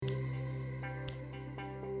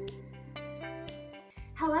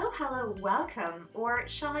Welcome, or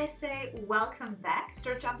shall I say, welcome back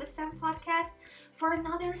to the Drop the STEM podcast for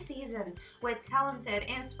another season with talented,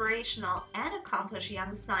 inspirational, and accomplished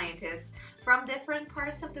young scientists from different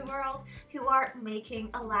parts of the world who are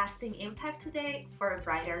making a lasting impact today for a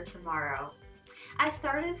brighter tomorrow. I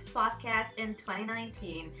started this podcast in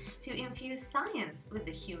 2019 to infuse science with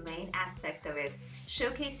the humane aspect of it,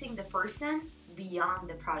 showcasing the person beyond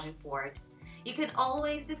the project board. You can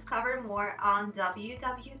always discover more on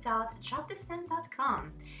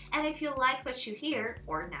www.dropthestem.com. And if you like what you hear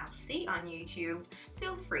or now see on YouTube,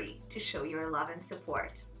 feel free to show your love and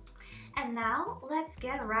support. And now let's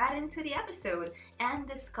get right into the episode and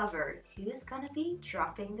discover who's gonna be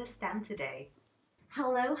dropping the stem today.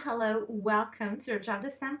 Welcome to the Drop the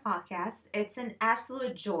STEM podcast. It's an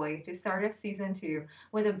absolute joy to start off season 2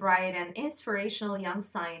 with a bright and inspirational young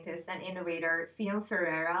scientist and innovator, Fionn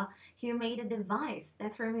Ferreira, who made a device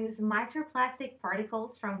that removes microplastic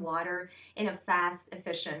particles from water in a fast,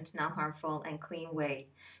 efficient, non-harmful, and clean way.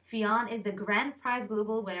 Fionn is the Grand Prize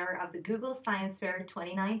Global winner of the Google Science Fair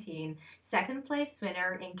 2019, second place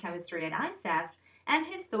winner in chemistry at ISAF, and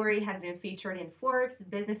his story has been featured in Forbes,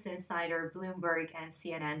 Business Insider, Bloomberg, and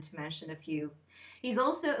CNN, to mention a few. He's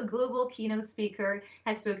also a global keynote speaker,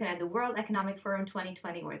 has spoken at the World Economic Forum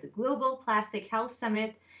 2020 or the Global Plastic Health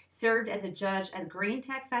Summit, served as a judge at Green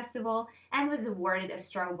Tech Festival, and was awarded a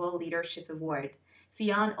Strongbow Leadership Award.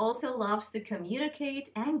 Fionn also loves to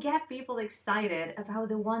communicate and get people excited about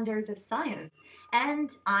the wonders of science. And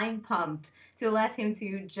I'm pumped to let him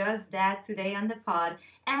do just that today on the pod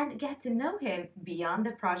and get to know him beyond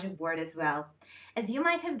the project board as well. As you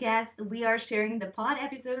might have guessed, we are sharing the pod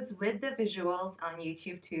episodes with the visuals on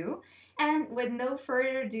YouTube too. And with no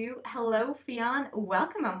further ado, hello Fionn,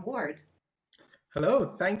 welcome on board.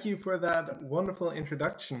 Hello, thank you for that wonderful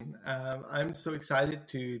introduction. I'm so excited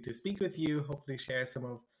to speak with you, hopefully share some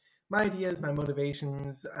of my ideas, my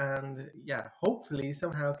motivations, and hopefully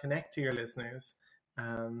somehow connect to your listeners.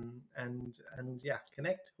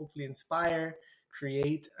 Connect, hopefully inspire,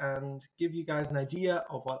 create, and give you guys an idea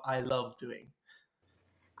of what I love doing.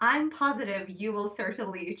 I'm positive you will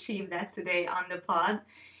certainly achieve that today on the pod.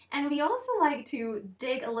 And we also like to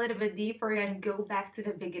dig a little bit deeper and go back to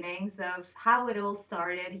the beginnings of how it all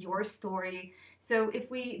started, your story. So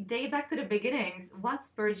if we date back to the beginnings, what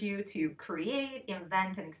spurred you to create,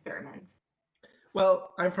 invent, and experiment?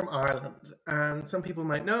 Well, I'm from Ireland, and some people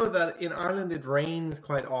might know that in Ireland it rains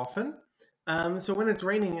quite often. So when it's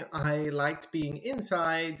raining, I liked being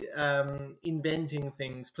inside, inventing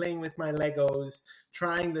things, playing with my Legos,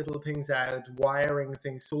 trying little things out, wiring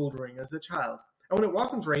things, soldering as a child. And when it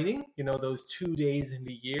wasn't raining, those 2 days in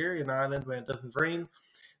the year in Ireland when it doesn't rain,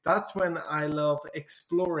 that's when I love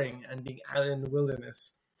exploring and being out in the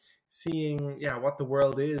wilderness, seeing what the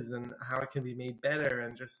world is and how it can be made better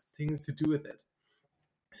and just things to do with it.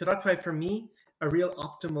 So that's why for me, a real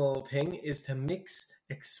optimal thing is to mix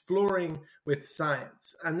exploring with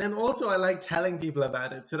science. And then also I like telling people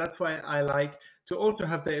about it. So that's why I like to also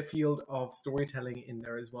have the field of storytelling in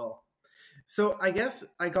there as well. So I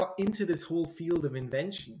guess I got into this whole field of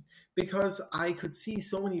invention because I could see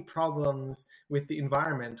so many problems with the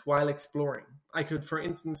environment while exploring. I could, for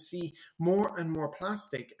instance, see more and more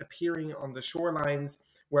plastic appearing on the shorelines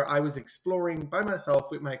where I was exploring by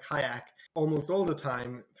myself with my kayak almost all the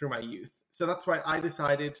time through my youth. So that's why I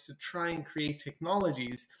decided to try and create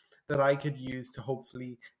technologies that I could use to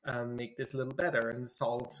hopefully make this a little better and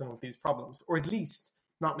solve some of these problems, or at least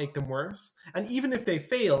not make them worse. And even if they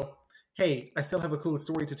fail, hey, I still have a cool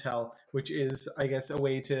story to tell, which is, I guess, a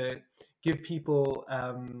way to give people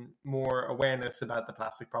more awareness about the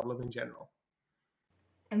plastic problem in general.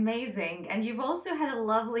 Amazing. And you've also had a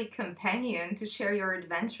lovely companion to share your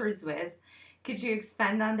adventures with. Could you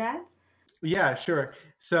expand on that? Yeah, sure.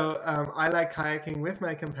 So I like kayaking with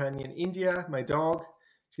my companion, India, my dog.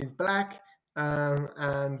 She's black,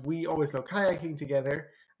 and we always love kayaking together.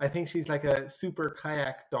 I think she's like a super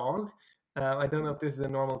kayak dog. I don't know if this is a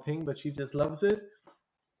normal thing, but she just loves it.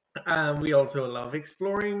 We also love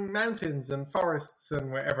exploring mountains and forests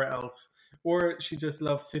and wherever else. Or she just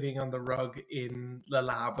loves sitting on the rug in the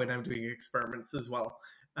lab when I'm doing experiments as well.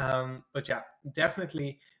 But yeah,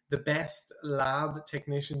 definitely the best lab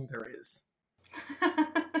technician there is.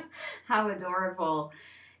 How adorable.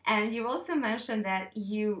 And you also mentioned that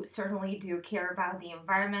you certainly do care about the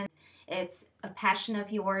environment. It's a passion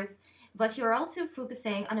of yours, but you're also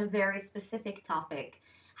focusing on a very specific topic.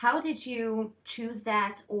 How did you choose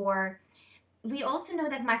that? Or we also know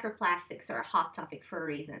that microplastics are a hot topic for a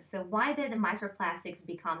reason. So why did the microplastics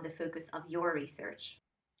become the focus of your research?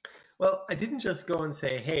 Well, I didn't just go and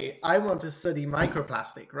say, hey, I want to study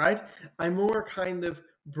microplastic, right? I more kind of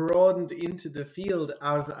broadened into the field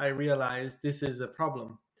as I realized this is a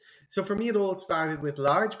problem. So for me, it all started with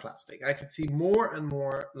large plastic. I could see more and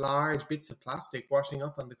more large bits of plastic washing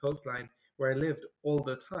up on the coastline where I lived all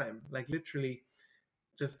the time, like literally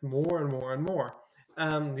just more and more and more.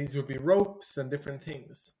 These would be ropes and different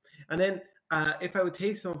things. And then if I would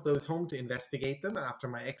take some of those home to investigate them after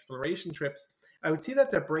my exploration trips, I would see that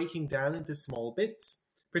they're breaking down into small bits,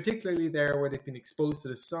 particularly there where they've been exposed to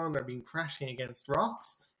the sun or been crashing against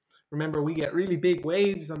rocks. Remember, we get really big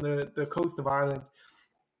waves on the coast of Ireland,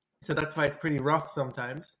 so that's why it's pretty rough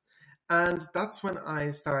sometimes. And that's when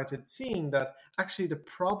I started seeing that actually the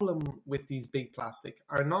problem with these big plastic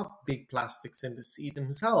are not big plastics in the sea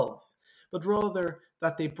themselves, but rather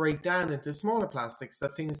that they break down into smaller plastics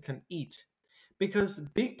that things can eat. Because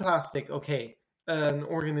big plastic, okay, an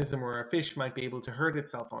organism or a fish might be able to hurt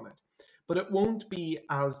itself on it, but it won't be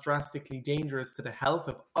as drastically dangerous to the health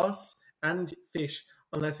of us and fish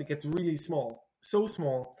unless it gets really small, so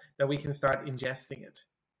small that we can start ingesting it.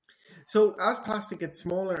 So as plastic gets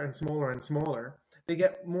smaller and smaller and smaller, they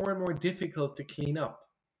get more and more difficult to clean up.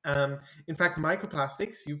 In fact,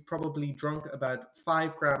 microplastics, you've probably drunk about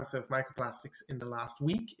 5 grams of microplastics in the last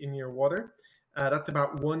week in your water. That's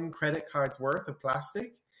about one credit card's worth of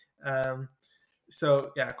plastic. Um,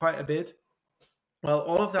 so, yeah, quite a bit. Well,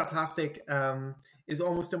 all of that plastic is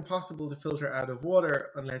almost impossible to filter out of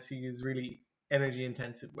water unless you use really energy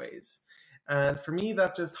intensive ways. And for me,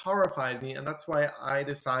 that just horrified me. And that's why I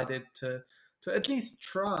decided to at least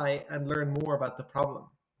try and learn more about the problem.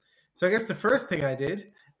 So I guess the first thing I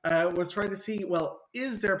did was try to see, well,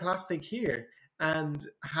 is there plastic here? And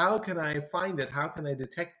how can I find it? How can I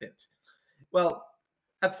detect it? Well,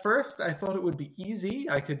 at first I thought it would be easy.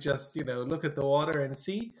 I could just, look at the water and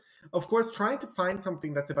see. Of course, trying to find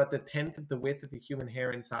something that's about the tenth of the width of a human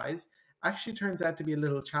hair in size actually turns out to be a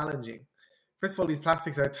little challenging. First of all, these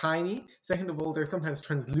plastics are tiny. Second of all, they're sometimes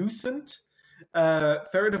translucent.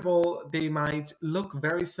 Third of all, they might look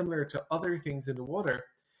very similar to other things in the water.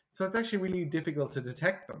 So it's actually really difficult to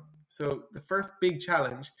detect them. So the first big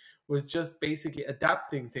challenge was just basically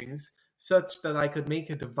adapting things such that I could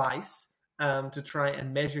make a device to try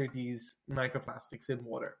and measure these microplastics in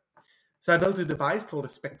water. So I built a device called a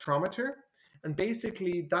spectrometer, and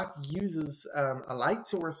basically that uses a light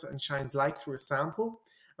source and shines light through a sample.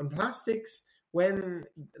 And plastics, when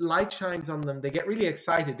light shines on them, they get really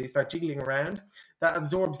excited. They start jiggling around. That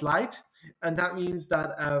absorbs light, and that means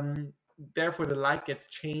that therefore the light gets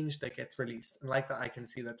changed, that gets released. And like that, I can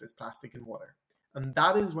see that there's plastic in water. And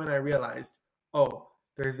that is when I realized, oh,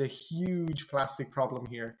 there's a huge plastic problem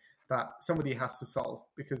here that somebody has to solve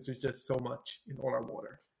because there's just so much in all our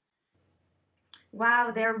water.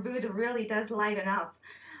 Wow, their mood really does lighten up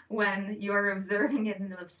when you're observing it in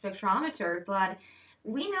the spectrometer. But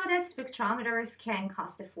we know that spectrometers can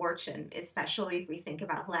cost a fortune, especially if we think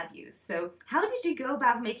about lab use. So, how did you go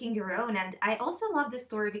about making your own? And I also love this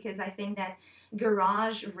story because I think that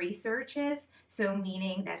garage researches, so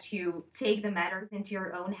meaning that you take the matters into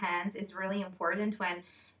your own hands, is really important when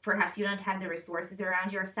perhaps you don't have the resources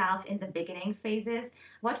around yourself in the beginning phases.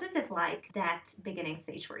 What was it like that beginning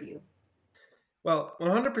stage for you? Well,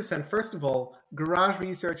 100%. First of all, garage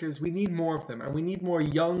researchers, we need more of them and we need more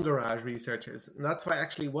young garage researchers. And that's why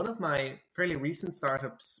actually one of my fairly recent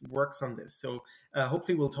startups works on this. So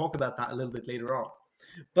hopefully we'll talk about that a little bit later on.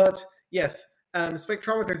 But yes,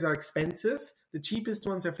 spectrometers are expensive. The cheapest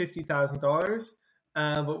ones are $50,000,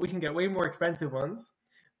 but we can get way more expensive ones.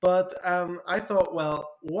 But I thought, well,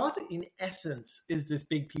 what in essence is this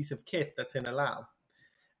big piece of kit that's in a lab?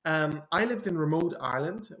 I lived in remote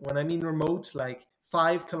Ireland. When I mean remote, like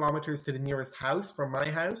 5 kilometers to the nearest house from my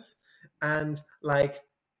house, and like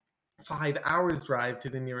 5 hours drive to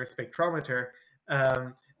the nearest spectrometer,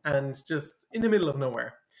 um, and just in the middle of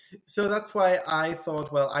nowhere. So that's why I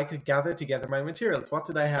thought, well, I could gather together my materials. What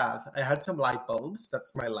did I have? I had some light bulbs.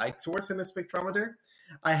 That's my light source in a spectrometer.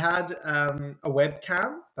 I had a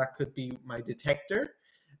webcam. That could be my detector.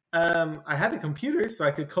 I had a computer, so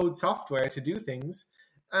I could code software to do things,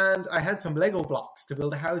 and I had some Lego blocks to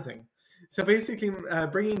build a housing. So basically,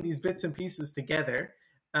 bringing these bits and pieces together,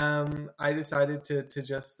 I decided to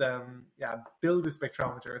just build a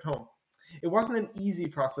spectrometer at home. It wasn't an easy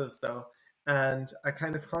process though, and I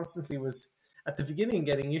kind of constantly was at the beginning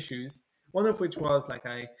getting issues. One of which was like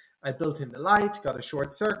I built in the light, got a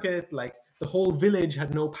short circuit, like the whole village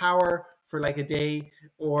had no power for like a day,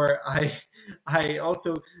 or I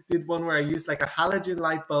also did one where I used like a halogen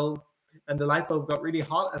light bulb, and the light bulb got really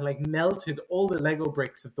hot and like melted all the Lego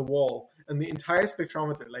bricks of the wall, and the entire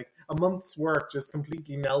spectrometer, like a month's work, just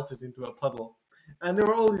completely melted into a puddle. And there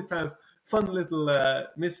were all these kind of fun little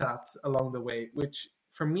mishaps along the way, which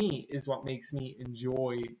for me, is what makes me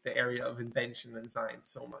enjoy the area of invention and science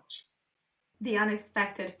so much. The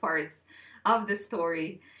unexpected parts of the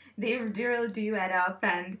story. They really do add up,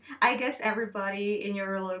 and I guess everybody in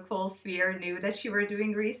your local sphere knew that you were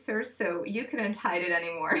doing research, so you couldn't hide it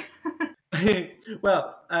anymore.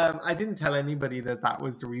 Well, I didn't tell anybody that that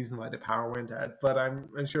was the reason why the power went out, but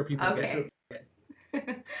I'm sure people Okay.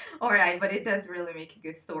 guess. All right, but it does really make a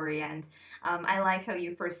good story, and I like how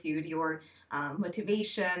you pursued your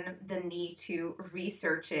motivation, the need to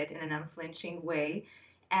research it in an unflinching way.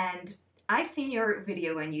 And I've seen your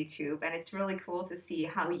video on YouTube, and it's really cool to see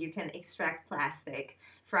how you can extract plastic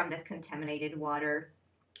from that contaminated water.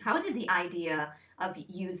 How did the idea of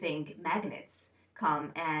using magnets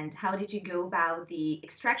come, and how did you go about the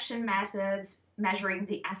extraction methods, measuring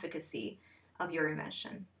the efficacy of your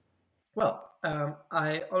invention? Well,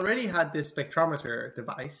 I already had this spectrometer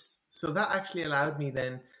device, so that actually allowed me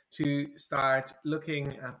then to start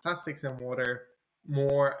looking at plastics and water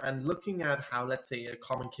more and looking at how, let's say, a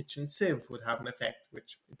common kitchen sieve would have an effect,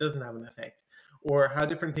 which it doesn't have an effect, or how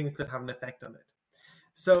different things could have an effect on it.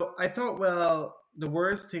 So I thought, well, the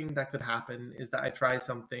worst thing that could happen is that I try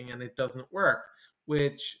something and it doesn't work,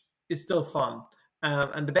 which is still fun.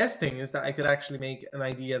 And the best thing is that I could actually make an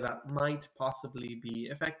idea that might possibly be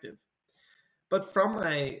effective. But from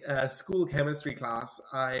my school chemistry class,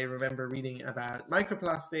 I remember reading about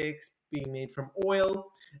microplastics being made from oil.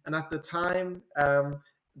 And at the time,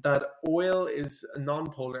 that oil is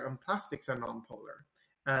non-polar and plastics are non-polar.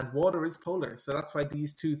 And water is polar. So that's why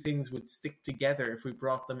these two things would stick together if we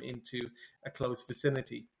brought them into a close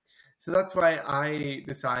vicinity. So that's why I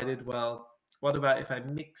decided, well, what about if I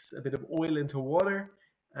mix a bit of oil into water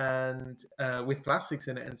and with plastics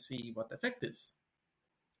in it and see what the effect is?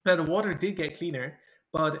 Now the water did get cleaner,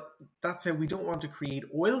 but that's how we don't want to create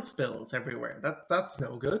oil spills everywhere. That's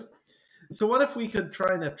no good. So what if we could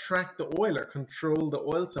try and attract the oil or control the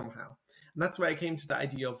oil somehow? And that's why I came to the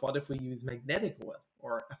idea of what if we use magnetic oil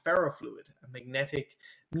or a ferrofluid, a magnetic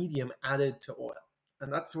medium added to oil.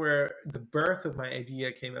 And that's where the birth of my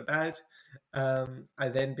idea came about. I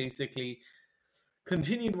then basically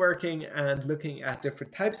continued working and looking at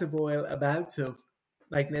different types of oil about so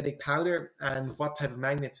magnetic powder and what type of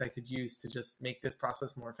magnets I could use to just make this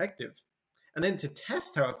process more effective. And then to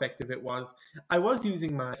test how effective it was, I was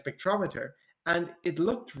using my spectrometer and it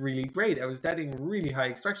looked really great. I was getting really high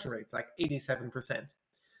extraction rates, like 87%.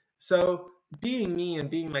 So being me and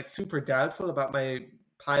being like super doubtful about my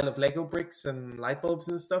pile of Lego bricks and light bulbs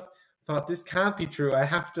and stuff, thought this can't be true. I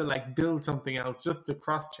have to like build something else just to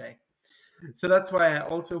cross check. So that's why I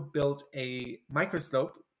also built a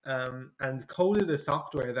microscope and coded a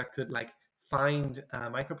software that could like find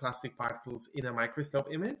microplastic particles in a microscope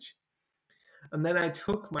image. And then I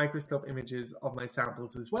took microscope images of my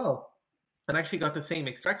samples as well and actually got the same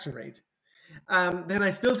extraction rate. Then I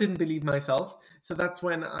still didn't believe myself. So that's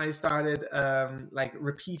when I started like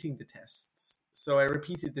repeating the tests. So I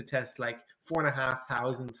repeated the test like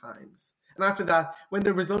 4,500 times. And after that, when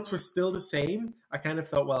the results were still the same, I kind of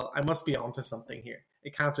thought, well, I must be onto something here.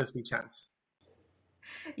 It can't just be chance.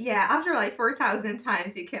 Yeah, after like 4,000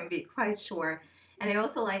 times, you can be quite sure. And I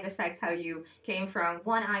also like the fact how you came from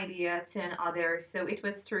one idea to another. So it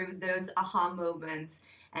was through those aha moments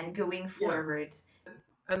and going Yeah. forward.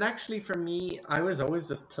 And actually, for me, I was always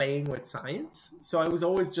just playing with science. So I was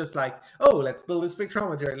always just like, oh, let's build a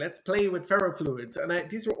spectrometer, let's play with ferrofluids. And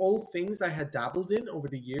these were all things I had dabbled in over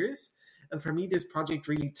the years. And for me, this project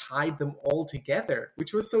really tied them all together,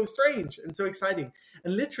 which was so strange and so exciting.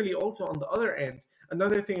 And literally, also on the other end,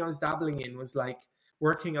 another thing I was dabbling in was like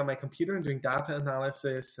working on my computer and doing data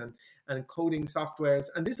analysis and coding softwares.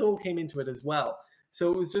 And this all came into it as well. So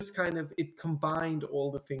it was just kind of, it combined all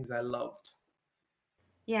the things I loved.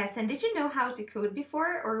 Yes, and did you know how to code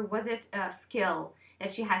before, or was it a skill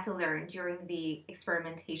that you had to learn during the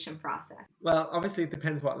experimentation process? Well, obviously, it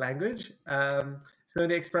depends what language. So in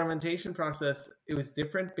the experimentation process, it was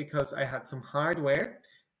different because I had some hardware,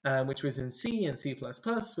 which was in C and C++,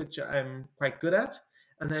 which I'm quite good at.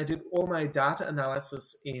 And then I did all my data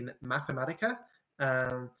analysis in Mathematica,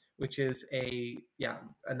 which is a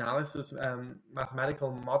analysis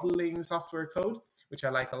mathematical modeling software code, which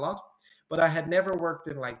I like a lot. But I had never worked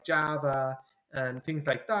in like Java and things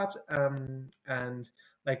like that, and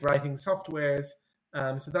like writing softwares.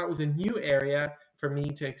 So that was a new area for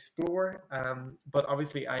me to explore. But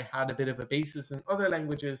obviously, I had a bit of a basis in other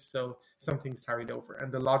languages, so some things carried over,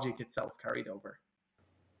 and the logic itself carried over.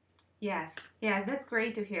 Yes, yes, that's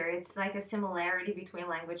great to hear. It's like a similarity between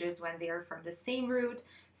languages when they are from the same root.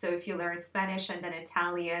 So if you learn Spanish and then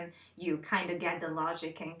Italian, you kind of get the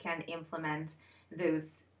logic and can implement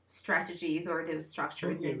those strategies or those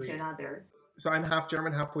structures Totally into agree. another. So I'm half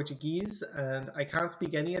German, half Portuguese, and I can't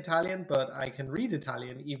speak any Italian, but I can read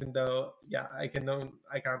Italian, even though, yeah, I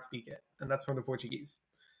can't speak it, and that's from the Portuguese.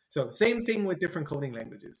 So same thing with different coding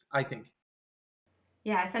languages, I think.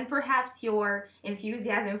 Yes, and perhaps your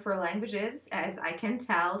enthusiasm for languages, as I can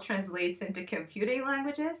tell, translates into computing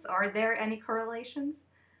languages. Are there any correlations?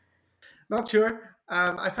 Not sure.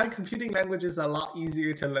 I find computing languages a lot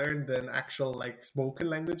easier to learn than actual like spoken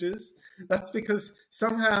languages. That's because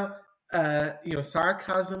somehow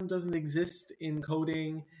sarcasm doesn't exist in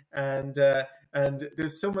coding, and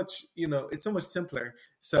there's so much, it's so much simpler.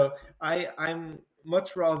 So I'm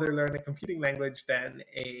much rather learn a computing language than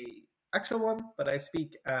a actual one. But I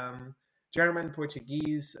speak German,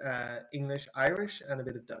 Portuguese, English, Irish, and a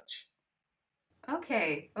bit of Dutch.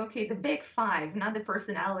 Okay, okay, the big five, not the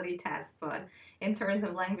personality test, but in terms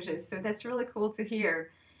of languages. So that's really cool to hear.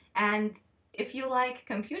 And if you like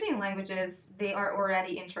computing languages, they are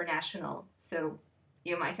already international. So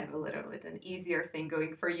you might have a little bit an easier thing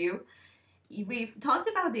going for you. We've talked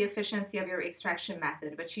about the efficiency of your extraction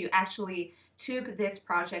method, but you actually took this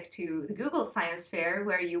project to the Google Science Fair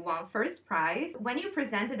where you won first prize. When you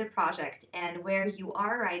presented the project and where you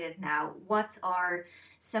are right now, what are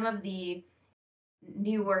some of the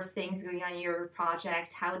newer things going on in your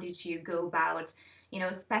project? How did you go about,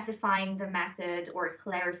 specifying the method or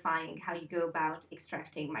clarifying how you go about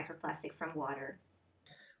extracting microplastic from water?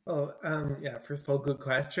 Oh, yeah, first of all, good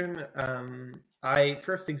question. I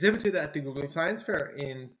first exhibited at the Google Science Fair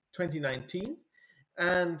in 2019,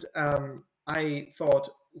 and I thought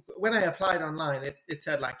when I applied online, it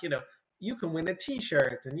said, like, you can win a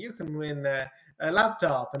T-shirt and you can win a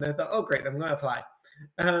laptop, and I thought, oh great, I'm going to apply.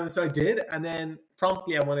 So I did, and then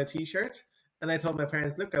promptly I won a T-shirt, and I told my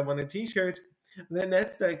parents, look, I won a T-shirt. And then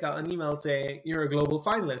next day I got an email saying, you're a global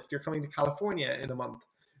finalist, you're coming to California in a month.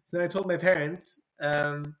 So then I told my parents,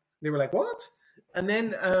 they were like, what? And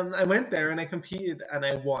then I went there and I competed and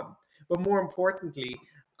I won. But more importantly,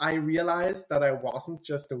 I realized that I wasn't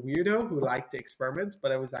just a weirdo who liked to experiment,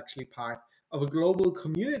 but I was actually part of a global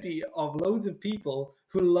community of loads of people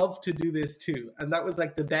who love to do this too. And that was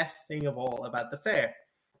like the best thing of all about the fair.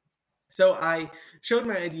 So I showed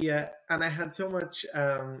my idea and I had so much,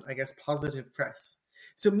 I guess, positive press.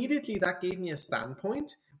 So immediately that gave me a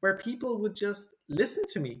standpoint where people would just listen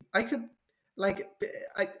to me. I could, like,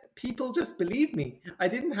 people just believed me. I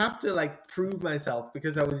didn't have to like prove myself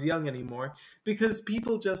because I was young anymore, because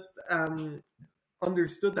people just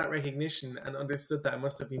understood that recognition and understood that it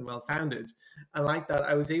must have been well founded. And like that,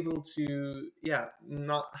 I was able to, yeah,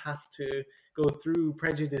 not have to go through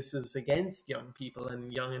prejudices against young people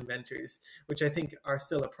and young inventors, which I think are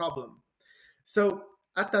still a problem. So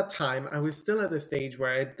at that time, I was still at a stage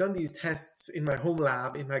where I'd done these tests in my home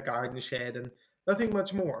lab, in my garden shed, and nothing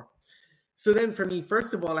much more. So then for me,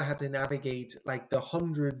 first of all, I had to navigate like the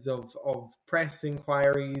hundreds of press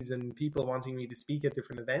inquiries and people wanting me to speak at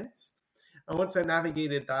different events. And once I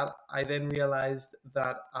navigated that, I then realized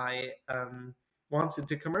that I wanted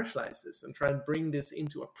to commercialize this and try and bring this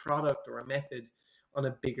into a product or a method on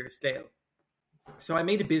a bigger scale. So I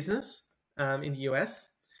made a business in the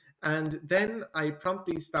US. And then I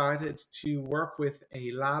promptly started to work with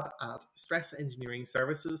a lab at Stress Engineering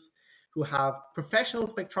Services, who have professional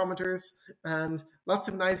spectrometers and lots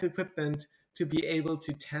of nice equipment to be able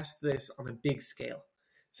to test this on a big scale.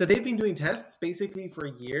 So they've been doing tests basically for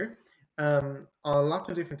a year on lots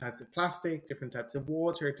of different types of plastic, different types of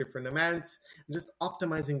water, different amounts, and just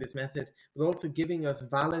optimizing this method, but also giving us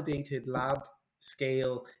validated lab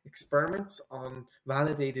scale experiments on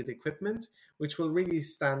validated equipment, which will really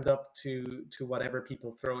stand up to whatever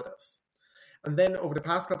people throw at us. And then over the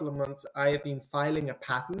past couple of months, I have been filing a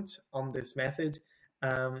patent on this method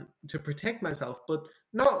to protect myself, but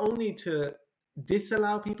not only to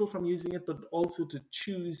disallow people from using it, but also to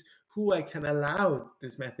choose who I can allow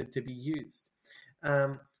this method to be used,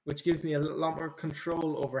 which gives me a lot more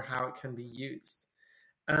control over how it can be used.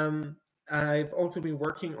 Um, I've also been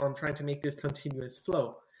working on trying to make this continuous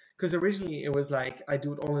flow, because originally it was like I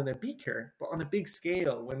do it all in a beaker, but on a big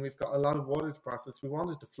scale, when we've got a lot of water to process, we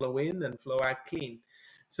want it to flow in and flow out clean.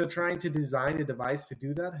 So trying to design a device to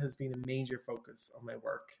do that has been a major focus of my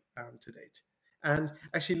work to date. And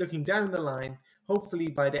actually looking down the line, hopefully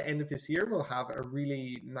by the end of this year, we'll have a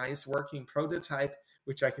really nice working prototype,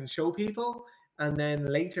 which I can show people. And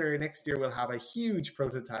then later next year, we'll have a huge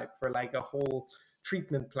prototype for like a whole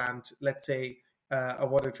treatment plant, let's say a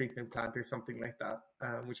water treatment plant or something like that,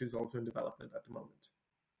 which is also in development at the moment.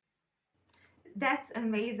 That's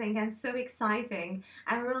amazing and so exciting.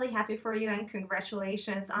 I'm really happy for you and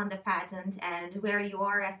congratulations on the patent and where you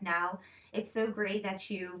are at now. It's so great that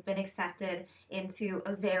you've been accepted into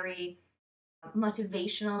a very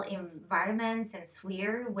motivational environment and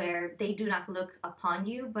sphere where they do not look upon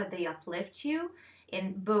you, but they uplift you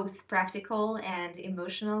in both practical and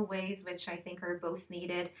emotional ways, which I think are both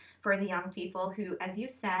needed for the young people who, as you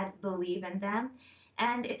said, believe in them.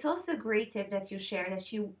 And it's also a great tip that you share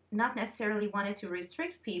that you not necessarily wanted to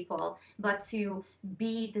restrict people, but to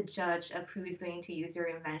be the judge of who is going to use your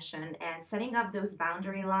invention and setting up those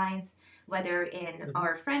boundary lines whether in Mhm.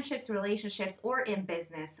 our friendships, relationships, or in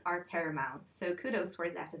business, are paramount. So kudos for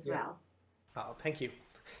that as Yeah. well. Oh, thank you.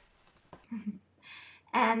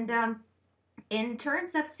 And in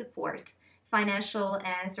terms of support, financial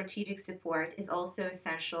and strategic support is also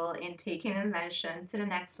essential in taking an invention to the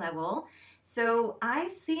next level. So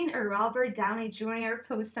I've seen a Robert Downey Jr.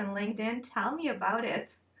 post on LinkedIn. Tell me about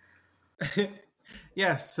it.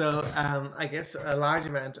 Yes, so I guess a large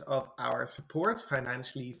amount of our support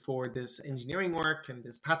financially for this engineering work and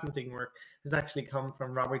this patenting work has actually come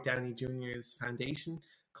from Robert Downey Jr.'s foundation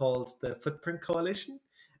called the Footprint Coalition.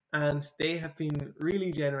 And they have been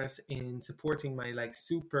really generous in supporting my like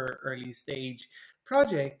super early stage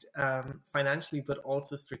project financially, but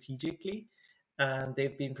also strategically. And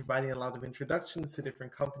they've been providing a lot of introductions to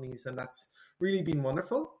different companies, and that's really been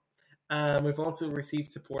wonderful. We've also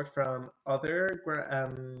received support from other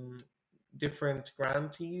different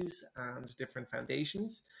grantees and different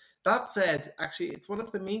foundations. That said, actually, it's one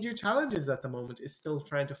of the major challenges at the moment is still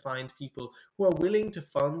trying to find people who are willing to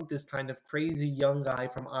fund this kind of crazy young guy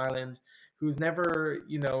from Ireland who's never,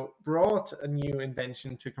 brought a new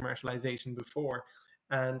invention to commercialization before.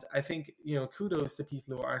 And I think, kudos to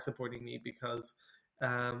people who are supporting me because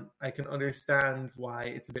I can understand why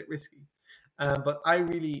it's a bit risky. But I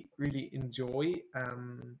really, really enjoy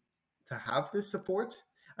to have this support.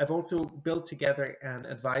 I've also built together an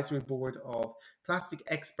advisory board of plastic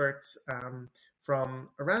experts from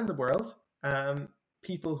around the world,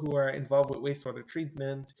 people who are involved with wastewater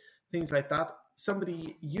treatment, things like that.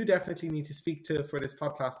 Somebody you definitely need to speak to for this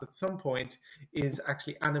podcast at some point is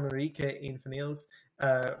actually Anna Marika Infernils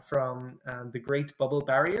from the Great Bubble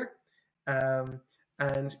Barrier. Um,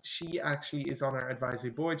 and she actually is on our advisory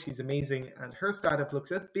board. She's amazing, and her startup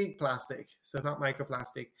looks at big plastic, so not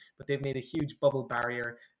microplastic, but they've made a huge bubble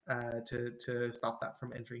barrier to stop that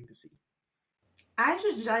from entering the sea. I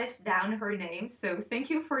just jotted down her name, so thank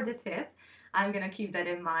you for the tip. I'm gonna keep that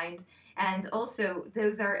in mind. And also,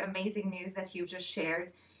 those are amazing news that you just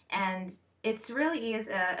shared. And it really is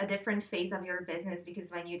a different phase of your business because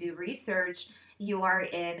when you do research, you are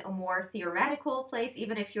in a more theoretical place,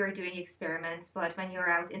 even if you're doing experiments. But when you're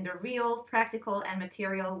out in the real, practical, and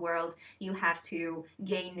material world, you have to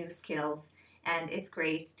gain new skills. And it's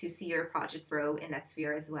great to see your project grow in that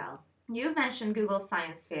sphere as well. You mentioned Google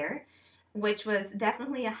Science Fair, which was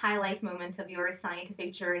definitely a highlight moment of your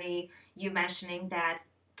scientific journey. You mentioning that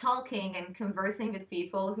talking and conversing with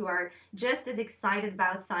people who are just as excited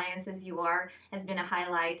about science as you are has been a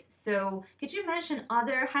highlight. So, could you mention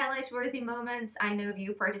other highlight worthy moments? I know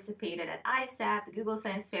you participated at ISAP, the Google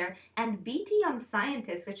Science Fair, and BT Young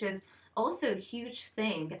Scientist, which is also a huge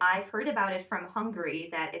thing. I've heard about it from Hungary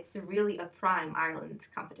that it's really a prime Ireland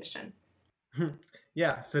competition.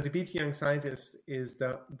 Yeah, so the BT Young Scientist is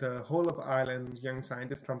the whole of Ireland Young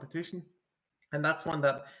Scientist competition, and that's one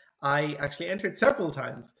that I actually entered several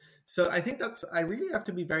times. So I think I really have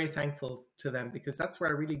to be very thankful to them because that's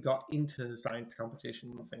where I really got into science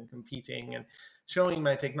competitions and competing and showing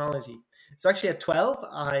my technology. So actually at 12,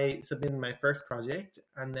 I submitted my first project,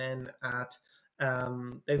 and then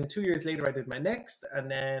 2 years later I did my next,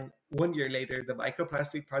 and then 1 year later the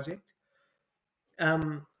microplastic project.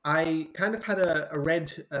 I kind of had a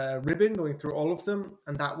red ribbon going through all of them,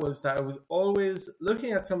 and that was that I was always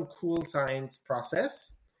looking at some cool science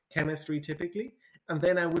process, chemistry typically, and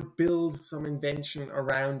then I would build some invention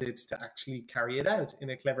around it to actually carry it out in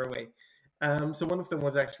a clever way. So one of them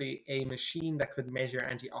was actually a machine that could measure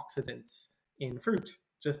antioxidants in fruit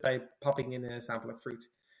just by popping in a sample of fruit.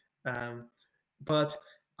 Um, but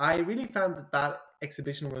I really found that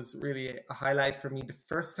exhibition was really a highlight for me the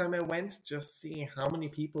first time I went, just seeing how many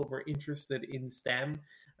people were interested in STEM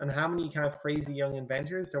and how many kind of crazy young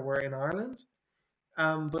inventors there were in Ireland,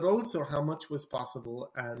 but also how much was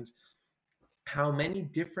possible and how many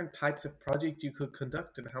different types of project you could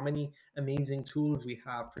conduct and how many amazing tools we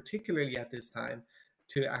have, particularly at this time,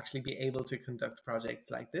 to actually be able to conduct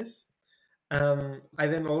projects like this. I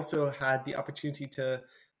then also had the opportunity to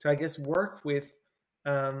I guess work with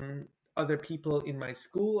other people in my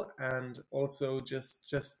school and also just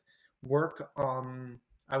work on,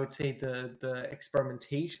 I would say, the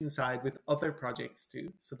experimentation side with other projects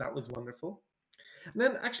too. So that was wonderful. And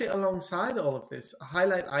then, actually, alongside all of this, a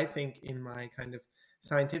highlight I think in my kind of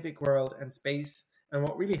scientific world and space, and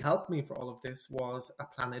what really helped me for all of this was a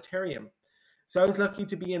planetarium. So I was lucky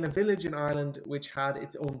to be in a village in Ireland which had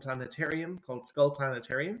its own planetarium called Skull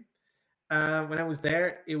Planetarium. When I was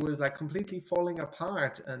there, it was like completely falling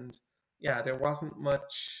apart, and yeah, there wasn't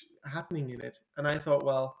much happening in it. And I thought,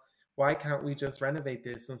 well, why can't we just renovate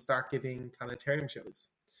this and start giving planetarium shows?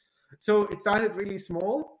 So it started really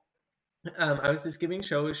small. I was just giving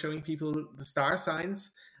shows, showing people the star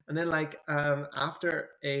signs, and then like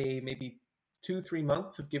after a maybe 2 3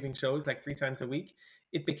 months of giving shows like 3 times a week,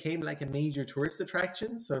 it became like a major tourist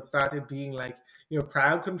attraction. So it started being like,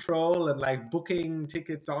 crowd control and like booking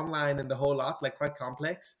tickets online and the whole lot, like quite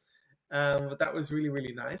complex. But that was really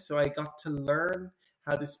really nice. So I got to learn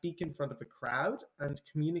how to speak in front of a crowd and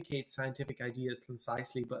communicate scientific ideas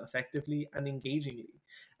concisely but effectively and engagingly.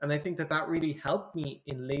 And I think that that really helped me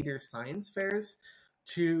in later science fairs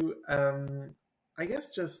to, I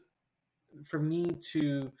guess, just for me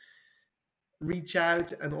to reach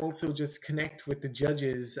out and also just connect with the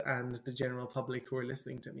judges and the general public who are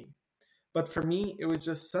listening to me. But for me, it was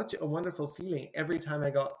just such a wonderful feeling every time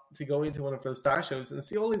I got to go into one of those star shows and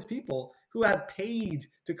see all these people who had paid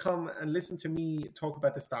to come and listen to me talk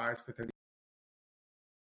about the stars for 30.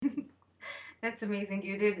 That's amazing.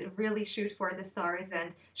 You did really shoot for the stars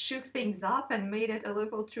and shook things up and made it a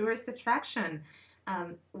local tourist attraction.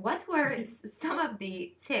 What were some of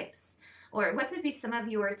the tips, or what would be some of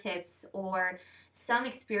your tips, or some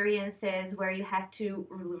experiences where you had to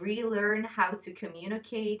relearn how to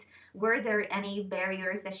communicate? Were there any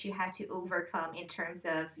barriers that you had to overcome in terms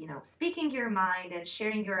of, speaking your mind and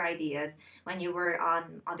sharing your ideas when you were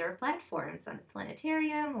on other platforms, on the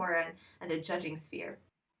planetarium or on the judging sphere?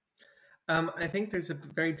 I think there's a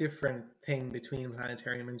very different thing between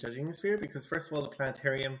planetarium and judging sphere because, first of all, the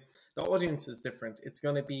planetarium, the audience is different. It's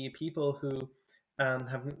going to be people who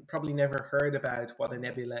have probably never heard about what a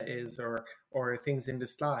nebula is or things in the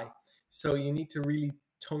sky. So you need to really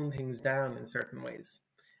tone things down in certain ways.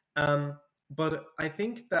 Um, but I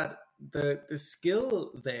think that the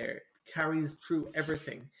skill there carries through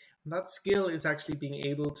everything. And that skill is actually being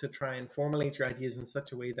able to try and formulate your ideas in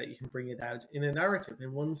such a way that you can bring it out in a narrative,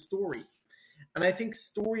 in one story. And I think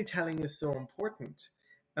storytelling is so important.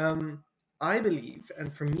 Um, I believe,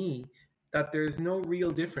 and for me, that there's no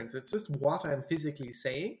real difference. It's just what I'm physically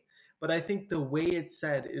saying, but I think the way it's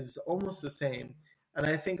said is almost the same. And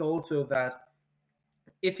I think also that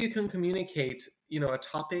if you can communicate, a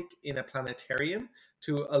topic in a planetarium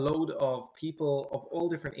to a load of people of all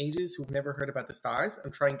different ages who've never heard about the stars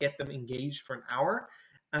and try and get them engaged for an hour,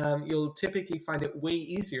 you'll typically find it way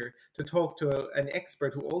easier to talk to an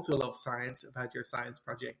expert who also loves science about your science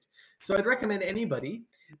project. So I'd recommend anybody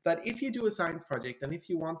that if you do a science project and if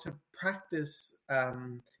you want to practice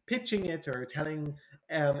pitching it or telling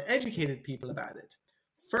educated people about it,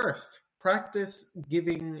 first practice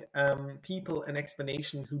giving people an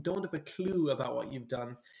explanation who don't have a clue about what you've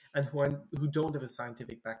done and who don't have a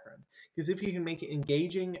scientific background. Because if you can make it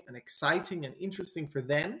engaging and exciting and interesting for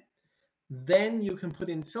them, then you can put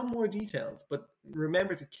in some more details. But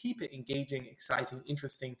remember to keep it engaging, exciting,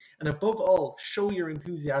 interesting, and above all, show your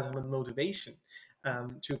enthusiasm and motivation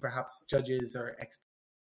to perhaps judges or experts.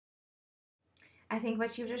 I think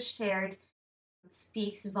what you just shared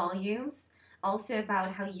speaks volumes also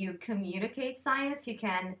about how you communicate science. You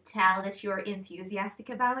can tell that you're enthusiastic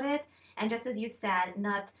about it. And just as you said,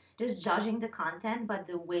 not just judging the content, but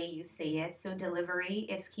the way you say it. So delivery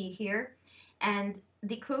is key here. And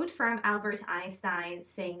the quote from Albert Einstein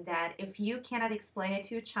saying that if you cannot explain it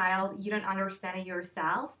to a child, you don't understand it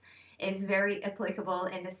yourself is very applicable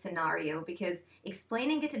in this scenario because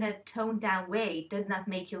explaining it in a toned down way does not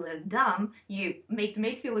make you look dumb.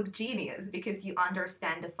 Makes you look genius because you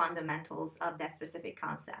understand the fundamentals of that specific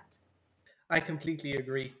concept. I completely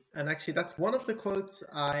agree. And actually, that's one of the quotes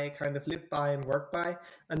I kind of live by and work by.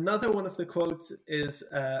 Another one of the quotes is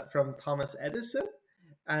from Thomas Edison,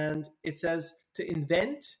 and it says, "To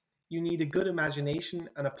invent, you need a good imagination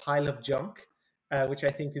and a pile of junk," which I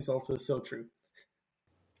think is also so true.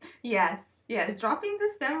 Yes, yes, dropping the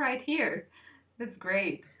stem right here. That's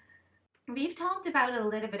great. We've talked about a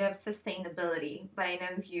little bit of sustainability, but I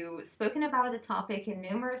know you've spoken about the topic in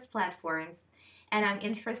numerous platforms, and I'm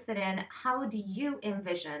interested in how do you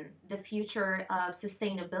envision the future of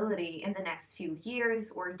sustainability in the next few years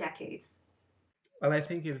or decades? Well, I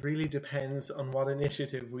think it really depends on what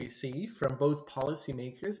initiative we see from both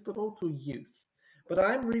policymakers but also youth. But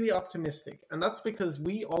I'm really optimistic, and that's because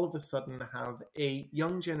we all of a sudden have a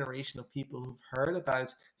young generation of people who've heard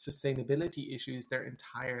about sustainability issues their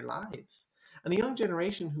entire lives, and a young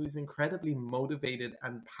generation who's incredibly motivated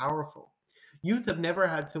and powerful. Youth have never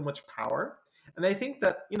had so much power, and I think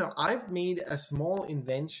that, I've made a small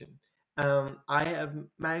invention. I have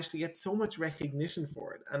managed to get so much recognition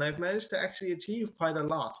for it, and I've managed to actually achieve quite a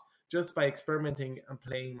lot just by experimenting and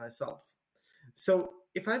playing myself. So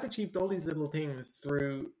if I've achieved all these little things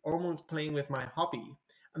through almost playing with my hobby,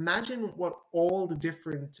 imagine what all the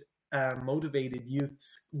different motivated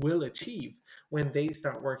youths will achieve when they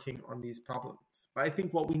start working on these problems. But I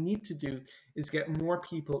think what we need to do is get more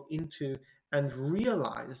people into and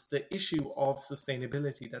realize the issue of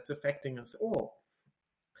sustainability that's affecting us all.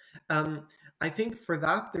 Um, I think for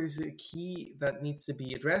that, there's a key that needs to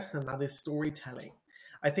be addressed, and that is storytelling.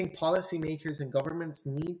 I think policymakers and governments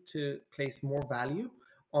need to place more value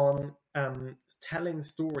on telling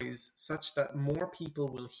stories such that more people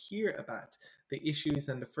will hear about the issues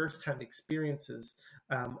and the first-hand experiences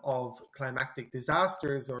of climatic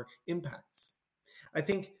disasters or impacts. I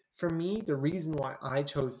think for me, the reason why I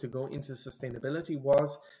chose to go into sustainability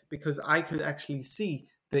was because I could actually see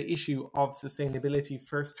the issue of sustainability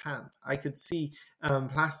firsthand. I could see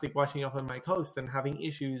plastic washing up on my coast and having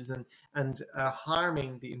issues and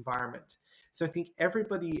harming the environment. So I think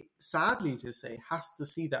everybody, sadly to say, has to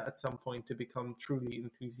see that at some point to become truly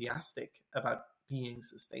enthusiastic about being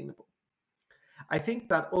sustainable. I think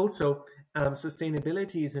that also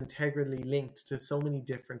sustainability is integrally linked to so many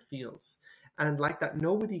different fields. And like that,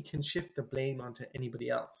 nobody can shift the blame onto anybody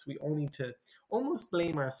else. We all need to almost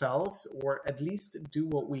blame ourselves or at least do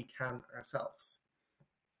what we can ourselves.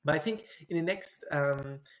 But I think in the next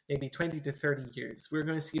maybe 20 to 30 years, we're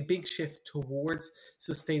going to see a big shift towards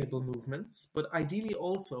sustainable movements, but ideally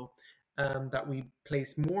also that we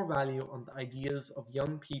place more value on the ideas of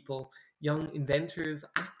young people, young inventors,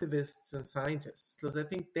 activists, and scientists. Because I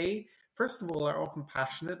think they, first of all, are often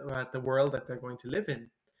passionate about the world that they're going to live in,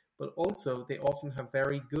 but also they often have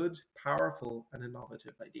very good, powerful, and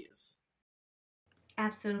innovative ideas.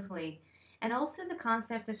 Absolutely. And also, the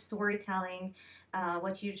concept of storytelling,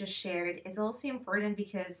 what you just shared, is also important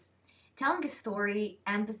because telling a story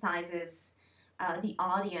empathizes the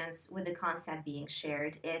audience with the concept being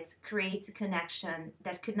shared. It creates a connection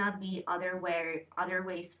that could not be other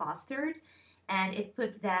ways fostered, and it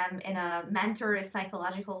puts them in a mental or a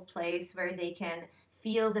psychological place where they can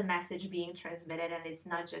feel the message being transmitted, and it's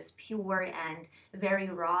not just pure and very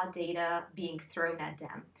raw data being thrown at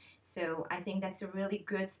them. So I think that's a really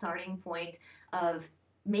good starting point of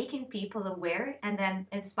making people aware and then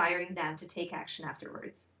inspiring them to take action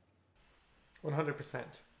afterwards.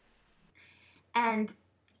 100%. And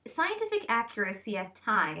scientific accuracy at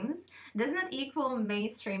times does not equal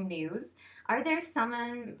mainstream news. Are there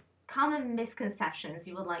some common misconceptions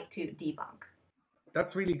you would like to debunk?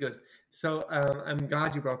 That's really good. So I'm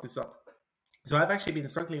glad you brought this up. So I've actually been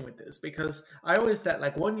struggling with this because I always get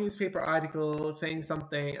like one newspaper article saying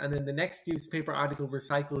something, and then the next newspaper article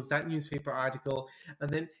recycles that newspaper article, and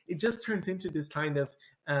then it just turns into this kind of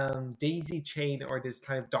daisy chain or this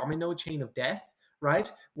kind of domino chain of death, right?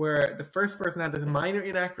 Where the first person had this minor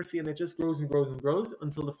inaccuracy, and it just grows and grows and grows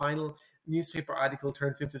until the final newspaper article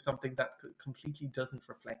turns into something that completely doesn't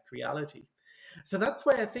reflect reality. So that's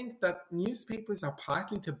why I think that newspapers are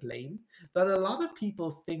partly to blame, that a lot of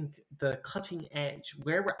people think the cutting edge,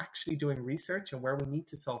 where we're actually doing research and where we need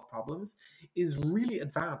to solve problems, is really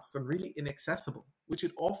advanced and really inaccessible, which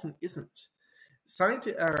it often isn't.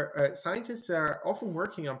 Scientists are often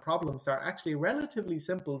working on problems that are actually relatively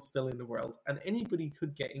simple still in the world, and anybody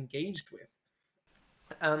could get engaged with.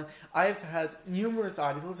 I've had numerous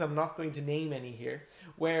articles, I'm not going to name any here,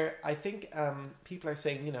 where I think people are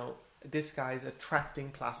saying, this guy's attracting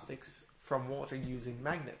plastics from water using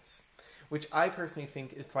magnets, which I personally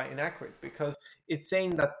think is quite inaccurate because it's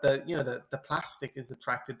saying that the plastic is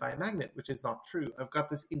attracted by a magnet, which is not true. I've got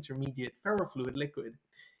this intermediate ferrofluid liquid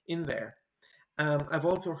in there. I've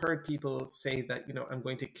also heard people say that I'm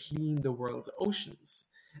going to clean the world's oceans,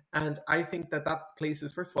 and I think that that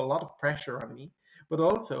places, first of all, a lot of pressure on me, but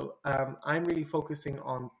also I'm really focusing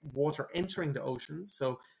on water entering the ocean,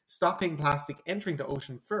 so stopping plastic entering the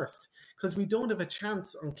ocean first, because we don't have a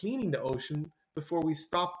chance on cleaning the ocean before we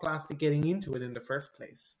stop plastic getting into it in the first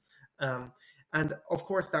place. Um, and of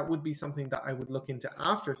course, that would be something that I would look into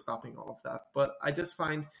after stopping all of that. But I just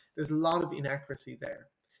find there's a lot of inaccuracy there.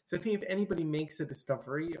 So I think if anybody makes a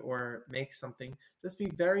discovery or makes something, just be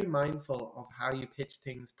very mindful of how you pitch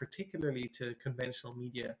things, particularly to conventional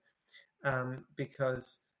media,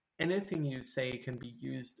 because anything you say can be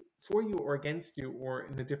used for you or against you or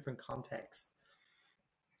in a different context.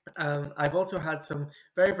 I've also had some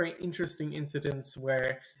very, very interesting incidents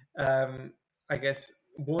where um, I guess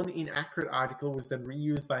one inaccurate article was then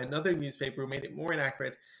reused by another newspaper who made it more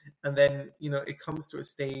inaccurate. And then, it comes to a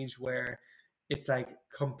stage where it's like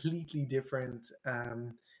completely different.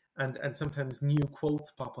 And sometimes new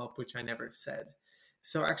quotes pop up, which I never said.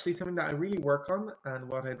 So, actually, something that I really work on and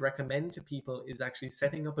what I'd recommend to people is actually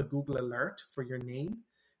setting up a Google alert for your name.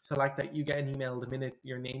 So, like that, you get an email the minute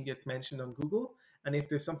your name gets mentioned on Google, and if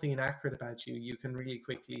there's something inaccurate about you, you can really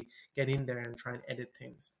quickly get in there and try and edit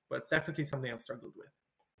things. But it's definitely something I've struggled with.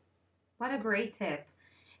 What a great tip.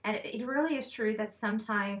 And it really is true that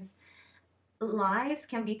sometimes lies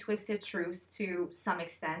can be twisted truth to some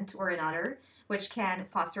extent or another, which can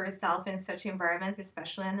foster itself in such environments,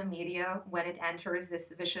 especially in the media, when it enters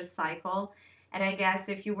this vicious cycle. And I guess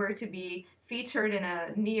if you were to be featured in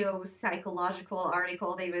a neo psychological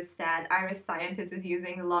article, they would said Irish scientist is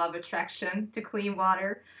using the law of attraction to clean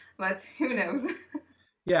water, but who knows?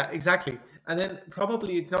 Yeah, exactly. And then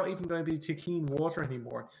probably it's not even going to be to clean water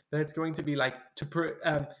anymore. Then it's going to be like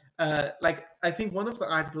like I think one of the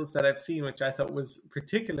articles that I've seen, which I thought was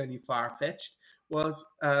particularly far fetched, was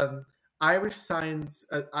Irish scientist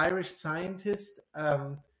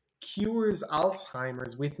cures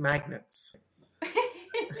Alzheimer's with magnets.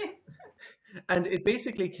 And it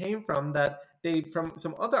basically came from that they from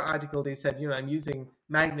some other article they said, I'm using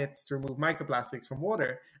magnets to remove microplastics from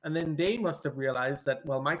water, and then they must have realized that,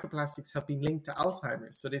 well, microplastics have been linked to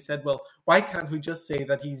Alzheimer's. So they said, well, why can't we just say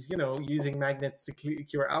that he's using magnets to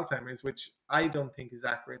cure Alzheimer's, which I don't think is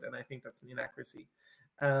accurate, and I think that's an inaccuracy.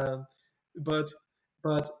 um, but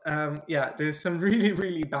yeah, there's some really,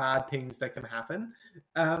 really bad things that can happen,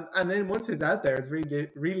 and then once it's out there, it's really,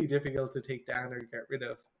 really difficult to take down or get rid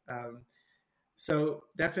of. So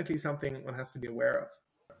definitely something one has to be aware of.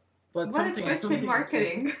 But What a twist in something actually,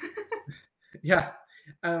 marketing. yeah,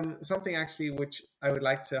 something actually which I would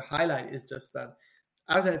like to highlight is just that,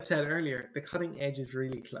 as I've said earlier, the cutting edge is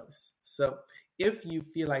really close. So if you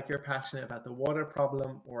feel like you're passionate about the water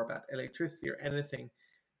problem or about electricity or anything,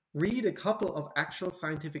 read a couple of actual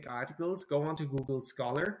scientific articles, go onto Google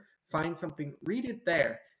Scholar, find something, read it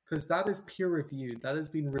there, because that is peer reviewed. That has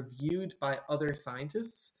been reviewed by other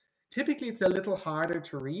scientists. Typically, it's a little harder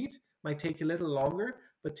to read, might take a little longer,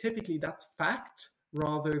 but typically that's fact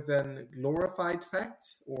rather than glorified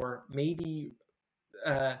facts or maybe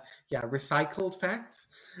uh, recycled facts,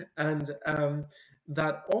 and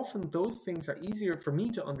that often those things are easier for me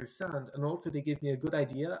to understand, and also they give me a good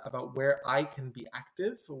idea about where I can be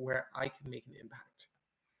active, where I can make an impact.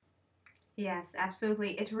 Yes,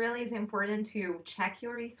 absolutely. It really is important to check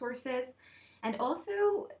your resources. And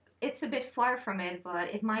also, it's a bit far from it,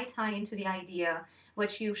 but it might tie into the idea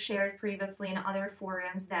which you shared previously in other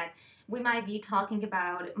forums that we might be talking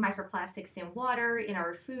about microplastics in water, in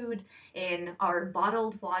our food, in our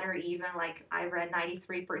bottled water, even. Like I read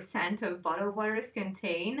 93% of bottled waters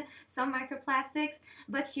contain some microplastics,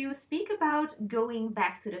 but you speak about going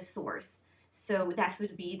back to the source. So that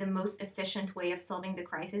would be the most efficient way of solving the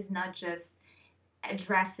crisis, not just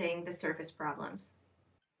addressing the surface problems.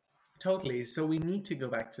 Totally. So we need to go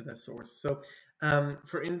back to the source. So,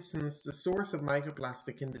 for instance, the source of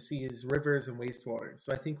microplastic in the sea is rivers and wastewater.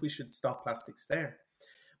 So I think we should stop plastics there.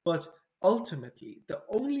 But ultimately, the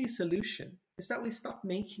only solution is that we stop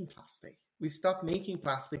making plastic. We stop making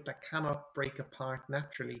plastic that cannot break apart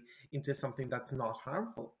naturally into something that's not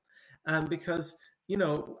harmful. Because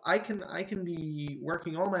I can be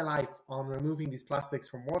working all my life on removing these plastics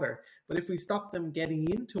from water, but if we stop them getting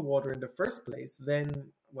into water in the first place, then,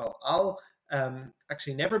 well, I'll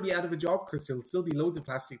actually never be out of a job because there'll still be loads of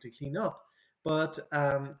plastic to clean up. But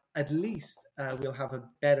at least we'll have a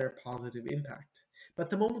better positive impact. But at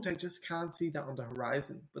the moment, I just can't see that on the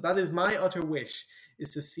horizon. But that is my utter wish: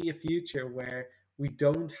 is to see a future where we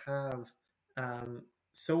don't have um,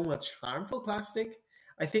 so much harmful plastic.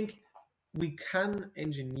 I think we can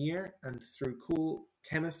engineer and through cool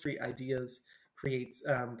chemistry ideas create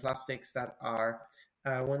plastics that are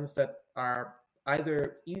ones that are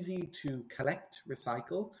either easy to collect,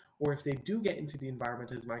 recycle, or if they do get into the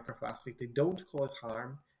environment as microplastic, they don't cause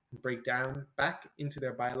harm and break down back into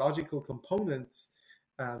their biological components,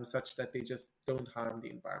 such that they just don't harm the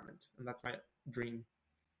environment. And that's my dream.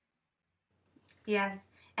 Yes,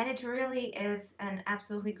 and it really is an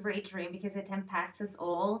absolutely great dream because it impacts us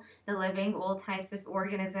all, the living, all types of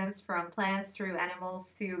organisms, from plants through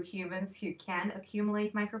animals to humans who can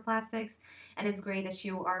accumulate microplastics. And it's great that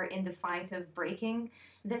you are in the fight of breaking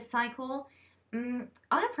this cycle. On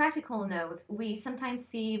a practical note, we sometimes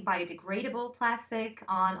see biodegradable plastic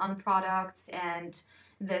on products, and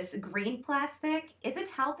this green plastic, is it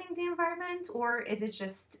helping the environment or is it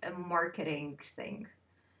just a marketing thing?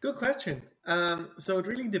 Good question. So it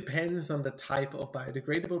really depends on the type of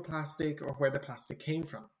biodegradable plastic or where the plastic came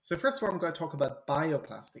from. So first of all, I'm going to talk about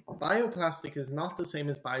bioplastic. Bioplastic is not the same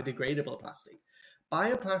as biodegradable plastic.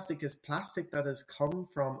 Bioplastic is plastic that has come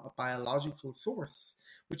from a biological source,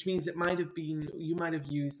 which means it might have been, you might have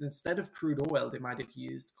used, instead of crude oil, they might have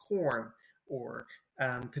used corn or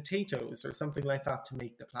potatoes or something like that to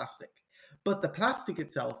make the plastic. But the plastic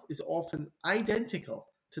itself is often identical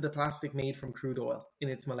to the plastic made from crude oil in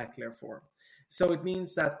its molecular form. So it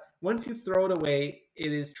means that once you throw it away,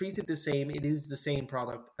 it is treated the same. It is the same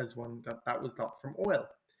product as one that was got from oil.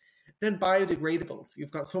 Then biodegradables.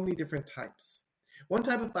 You've got so many different types. One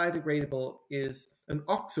type of biodegradable is an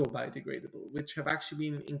oxo-biodegradable, which have actually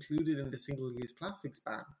been included in the single-use plastics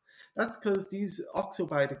ban. That's because these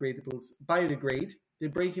oxo-biodegradables biodegrade. They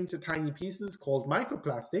break into tiny pieces called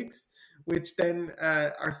microplastics, which then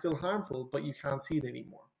are still harmful, but you can't see it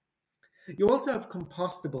anymore. You also have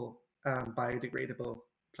compostable biodegradable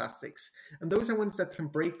plastics, and those are ones that can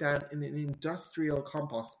break down in an industrial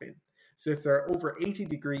compost bin. So if they're over 80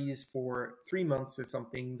 degrees for 3 months or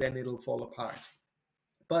something, then it'll fall apart.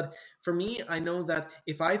 But for me, I know that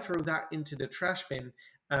if I throw that into the trash bin,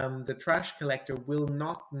 the trash collector will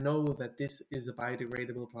not know that this is a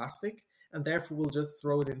biodegradable plastic, and therefore will just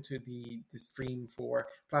throw it into the stream for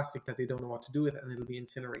plastic that they don't know what to do with, and it'll be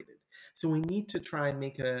incinerated. So we need to try and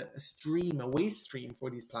make a stream, a waste stream for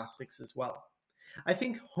these plastics as well. I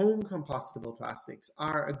think home compostable plastics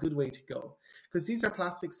are a good way to go because these are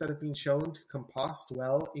plastics that have been shown to compost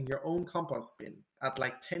well in your own compost bin at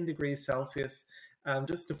like 10 degrees Celsius,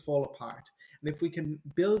 just to fall apart. And if we can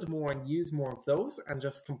build more and use more of those and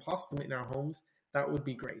just compost them in our homes, that would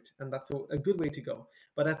be great. And that's a good way to go.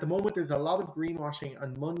 But at the moment, there's a lot of greenwashing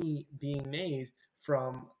and money being made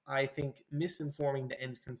from, I think, misinforming the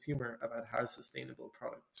end consumer about how sustainable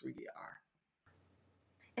products really are.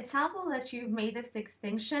 It's helpful that you've made this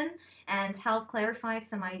distinction and help clarify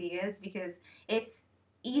some ideas because it's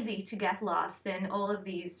easy to get lost in all of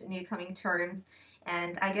these new coming terms.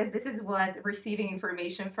 And I guess this is what receiving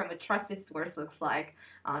information from a trusted source looks like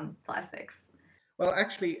on plastics. Well,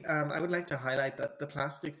 actually, I would like to highlight that the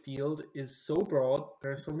plastic field is so broad.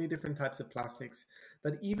 There are so many different types of plastics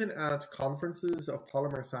that even at conferences of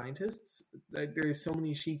polymer scientists, there is so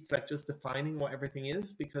many sheets like just defining what everything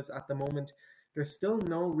is because at the moment there's still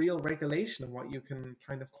no real regulation of what you can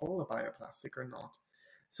kind of call a bioplastic or not.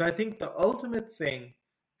 So I think the ultimate thing,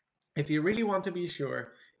 if you really want to be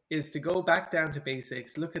sure, is to go back down to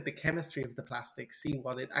basics, look at the chemistry of the plastic, see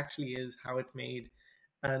what it actually is, how it's made,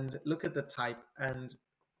 and look at the type. And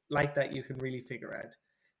like that, you can really figure out.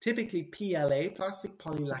 Typically, PLA, plastic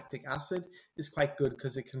polylactic acid, is quite good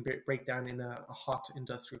because it can break down in a hot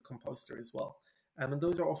industrial composter as well. And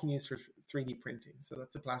those are often used for 3D printing. So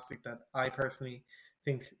that's a plastic that I personally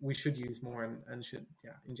think we should use more and should,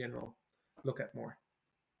 yeah, in general, look at more.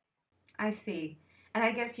 I see. And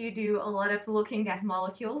I guess you do a lot of looking at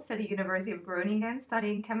molecules at the University of Groningen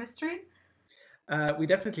studying chemistry. We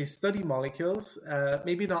definitely study molecules,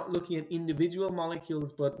 maybe not looking at individual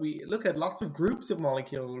molecules, but we look at lots of groups of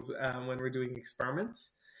molecules when we're doing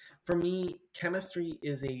experiments. For me, chemistry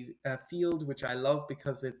is a field which I love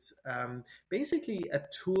because it's basically a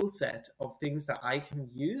tool set of things that I can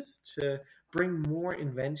use to bring more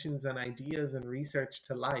inventions and ideas and research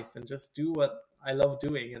to life and just do what I love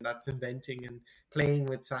doing, and that's inventing and playing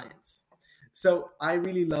with science. So I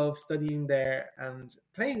really love studying there and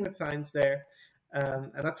playing with science there,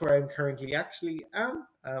 and that's where I'm currently actually am.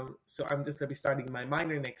 So I'm just going to be starting my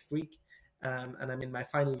minor next week, and I'm in my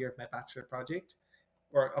final year of my bachelor project,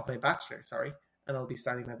 or of my bachelor, sorry, and I'll be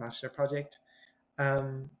starting my bachelor project.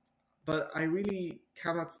 Um, but I really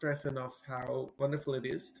cannot stress enough how wonderful it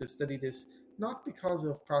is to study this, not because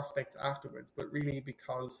of prospects afterwards, but really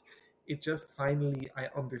because it just finally I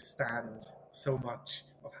understand so much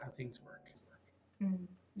of how things work. Mm,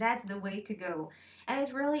 that's the way to go. And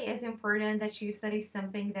it really is important that you study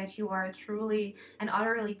something that you are truly and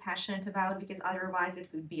utterly passionate about because otherwise it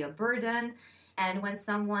would be a burden. And when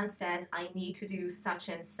someone says, I need to do such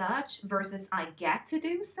and such versus I get to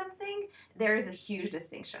do something, there is a huge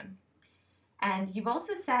distinction. And you've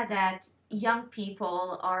also said that young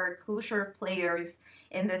people are crucial players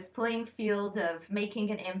in this playing field of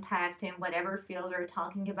making an impact in whatever field we're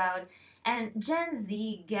talking about. And Gen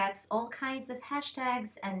Z gets all kinds of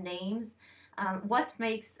hashtags and names. What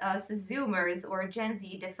makes us Zoomers or Gen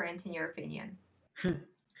Z different, in your opinion?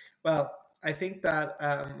 Well, I think that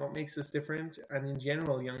what makes us different, and in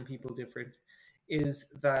general, young people different, is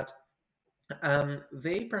that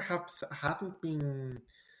they perhaps haven't been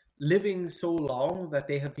living so long that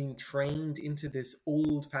they have been trained into this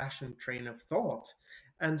old fashioned train of thought.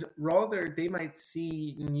 And rather, they might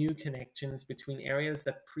see new connections between areas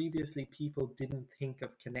that previously people didn't think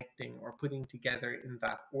of connecting or putting together in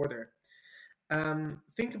that order.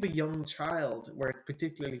 Think of a young child where it's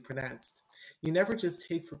particularly pronounced. You never just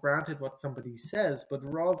take for granted what somebody says, but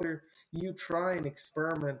rather you try and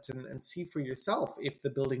experiment and see for yourself if the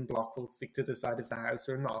building block will stick to the side of the house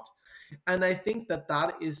or not. And I think that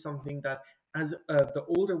that is something that, as the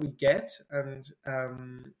older we get, and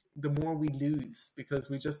the more we lose because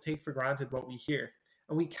we just take for granted what we hear.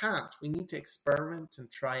 And we can't. We need to experiment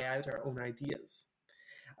and try out our own ideas.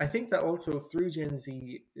 I think that also through Gen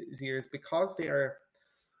Zers, because they are,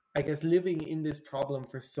 I guess, living in this problem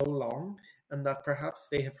for so long, and that perhaps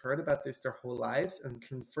they have heard about this their whole lives and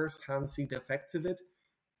can firsthand see the effects of it,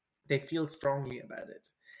 they feel strongly about it.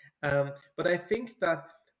 But I think that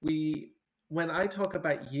we, when I talk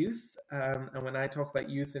about youth, and when I talk about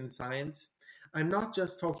youth in science, I'm not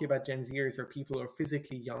just talking about Gen Zers or people who are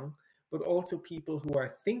physically young, but also people who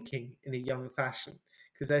are thinking in a young fashion.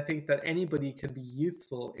 Because I think that anybody can be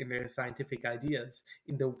youthful in their scientific ideas,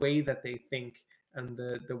 in the way that they think and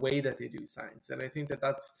the way that they do science. And I think that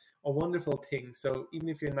that's a wonderful thing. So even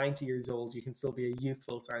if you're 90 years old, you can still be a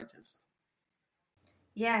youthful scientist.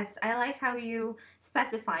 Yes, I like how you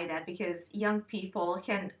specify that because young people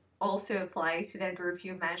can also apply to that group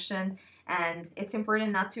you mentioned, and it's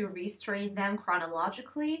important not to restrain them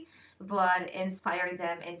chronologically, but inspire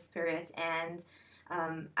them in spirit. And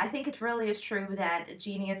I think it really is true that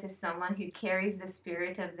genius is someone who carries the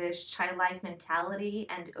spirit of this childlike mentality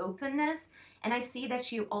and openness. And I see that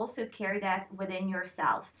you also carry that within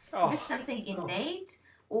yourself. Is it Oh, something oh. innate,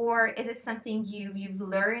 or is it something you've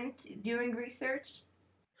learned during research?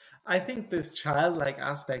 I think this childlike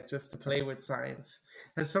aspect, just to play with science,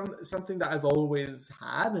 has something that I've always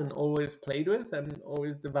had and always played with and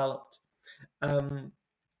always developed. Um,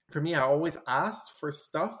 for me, I always asked for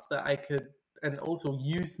stuff that I could, and also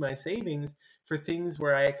used my savings for things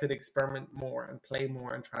where I could experiment more and play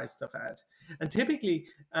more and try stuff out. And typically,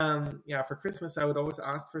 yeah, for Christmas, I would always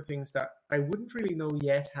ask for things that I wouldn't really know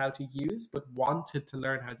yet how to use, but wanted to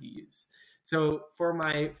learn how to use. So for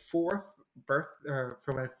my fourth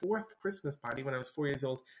Christmas party when I was 4 years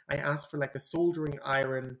old, I asked for like a soldering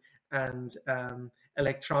iron and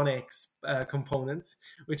electronics components,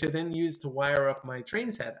 which I then used to wire up my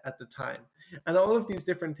train set at the time. And all of these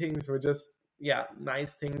different things were just, yeah,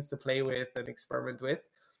 nice things to play with and experiment with.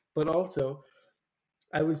 But also,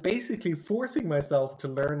 I was basically forcing myself to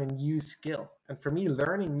learn a new skill. And for me,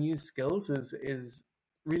 learning new skills is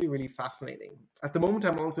really, really fascinating. At the moment,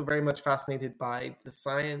 I'm also very much fascinated by the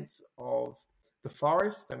science of the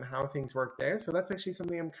forest and how things work there. So that's actually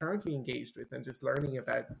something I'm currently engaged with and just learning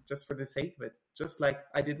about just for the sake of it, just like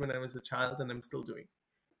I did when I was a child and I'm still doing.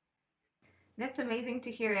 That's amazing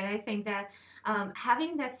to hear. And I think that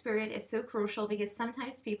having that spirit is so crucial because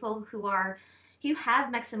sometimes people who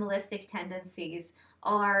have maximalistic tendencies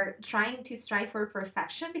are trying to strive for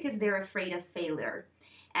perfection because they're afraid of failure.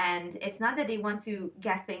 And it's not that they want to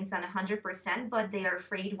get things done 100%, but they are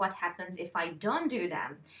afraid what happens if I don't do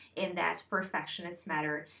them in that perfectionist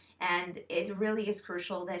manner. And it really is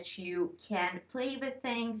crucial that you can play with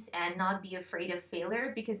things and not be afraid of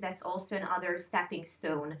failure because that's also another stepping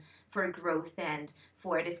stone for growth and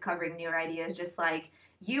for discovering new ideas, just like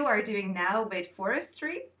you are doing now with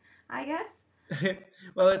forestry, I guess.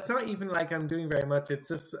 Well, it's not even like I'm doing very much. It's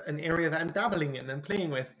just an area that I'm dabbling in and playing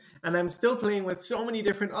with. And I'm still playing with so many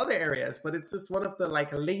different other areas, but it's just one of the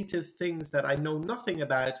like latest things that I know nothing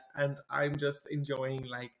about and I'm just enjoying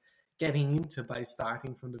like getting into by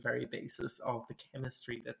starting from the very basis of the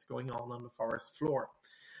chemistry that's going on the forest floor.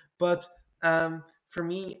 But for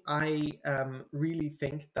me, I really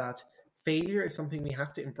think that failure is something we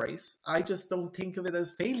have to embrace. I just don't think of it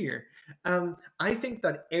as failure. I think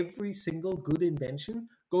that every single good invention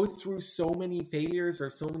goes through so many failures or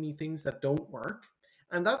so many things that don't work.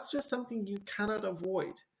 And that's just something you cannot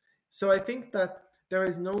avoid. So I think that there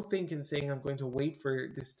is no thinking saying, I'm going to wait for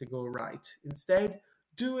this to go right. Instead,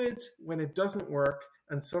 do it when it doesn't work,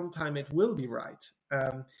 and sometime it will be right.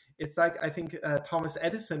 It's like I think Thomas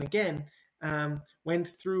Edison again went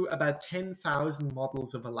through about 10,000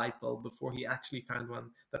 models of a light bulb before he actually found one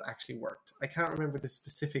that actually worked. I can't remember the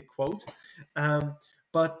specific quote, um,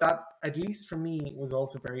 but that, at least for me, was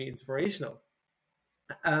also very inspirational.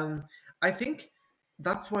 Um, I think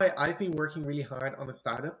that's why I've been working really hard on a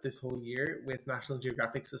startup this whole year with National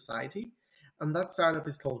Geographic Society. And that startup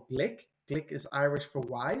is called Glick. Glick is Irish for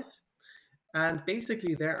wise. And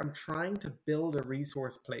basically, there I'm trying to build a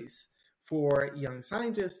resource place for young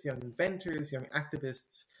scientists, young inventors, young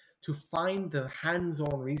activists to find the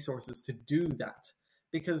hands-on resources to do that.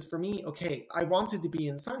 Because for me, okay, I wanted to be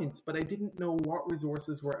in science, but I didn't know what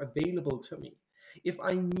resources were available to me. If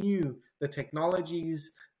I knew the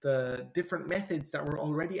technologies, the different methods that were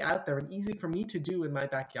already out there and easy for me to do in my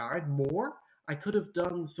backyard more, I could have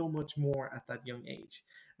done so much more at that young age.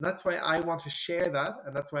 And that's why I want to share that.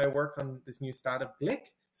 And that's why I work on this new startup, Glick.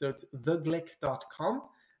 So it's theglick.com.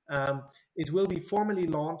 It will be formally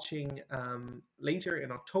launching later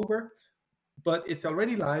in October, but it's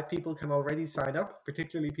already live. People can already sign up,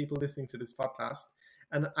 particularly people listening to this podcast.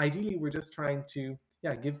 And ideally, we're just trying to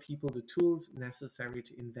give people the tools necessary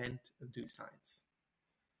to invent and do science.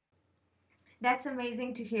 That's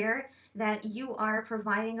amazing to hear that you are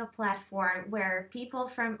providing a platform where people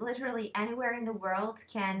from literally anywhere in the world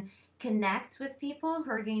can connect with people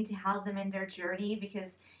who are going to help them in their journey,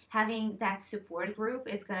 because having that support group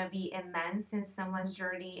is going to be immense in someone's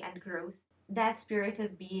journey and growth. That spirit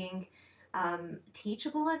of being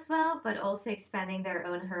teachable as well, but also expanding their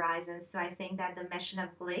own horizons. So I think that the mission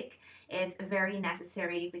of Glick is very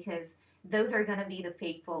necessary, because those are going to be the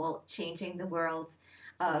people changing the world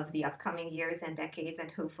of the upcoming years and decades,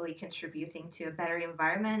 and hopefully contributing to a better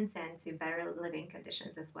environment and to better living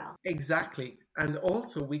conditions as well. Exactly. And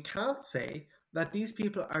also, we can't say that these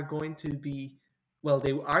people are going to be, well,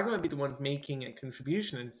 they are going to be the ones making a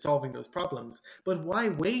contribution in solving those problems. But why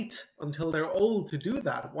wait until they're old to do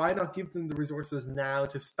that? Why not give them the resources now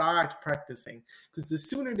to start practicing? Because the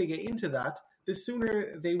sooner they get into that, the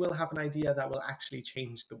sooner they will have an idea that will actually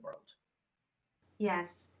change the world.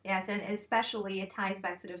 Yes, yes, and especially it ties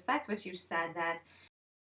back to the fact what you said, that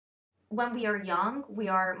when we are young, we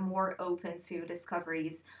are more open to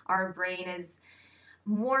discoveries. Our brain is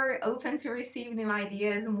more open to receive new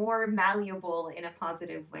ideas, more malleable in a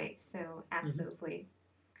positive way. So, absolutely.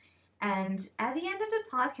 And at the end of the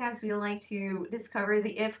podcast, we like to discover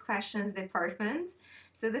the if questions department.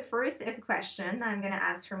 So, the first if question I'm going to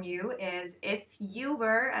ask from you is, if you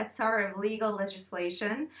were a czar of legal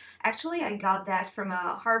legislation. Actually, I got that from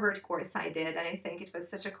a Harvard course I did, and I think it was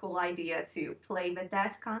such a cool idea to play with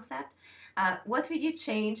that concept. What would you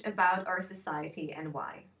change about our society and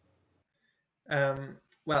why?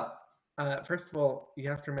 Well, first of all, you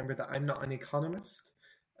have to remember that I'm not an economist.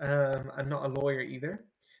 I'm not a lawyer either.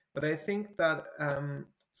 But I think that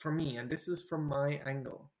for me, and this is from my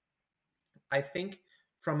angle, I think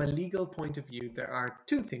from a legal point of view, there are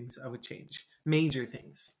two things I would change, major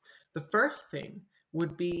things. The first thing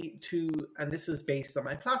would be to, and this is based on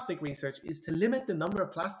my plastic research, is to limit the number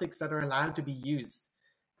of plastics that are allowed to be used.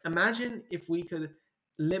 Imagine if we could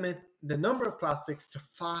limit the number of plastics to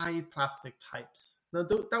 5 plastic types. Now,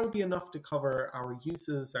 that would be enough to cover our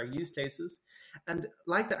uses, our use cases, and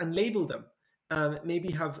like that, and label them.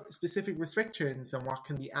 Maybe have specific restrictions on what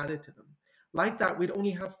can be added to them. Like that, we'd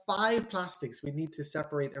only have 5 plastics we'd need to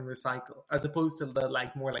separate and recycle, as opposed to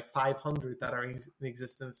the more like 500 that are in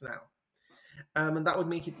existence now. And that would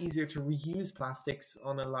make it easier to reuse plastics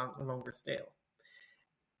on a longer scale.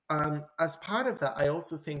 As part of that, I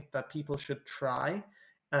also think that people should try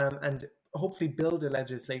and hopefully build a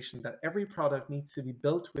legislation that every product needs to be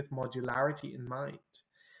built with modularity in mind.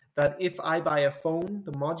 That if I buy a phone,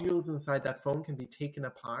 the modules inside that phone can be taken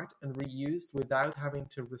apart and reused without having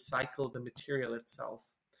to recycle the material itself.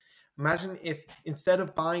 Imagine if instead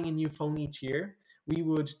of buying a new phone each year, we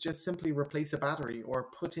would just simply replace a battery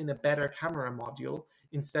or put in a better camera module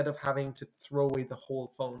instead of having to throw away the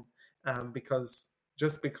whole phone because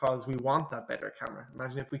we want that better camera.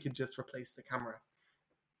 Imagine if we could just replace the camera.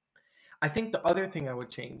 I think the other thing I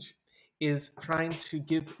would change is trying to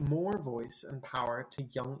give more voice and power to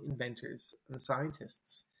young inventors and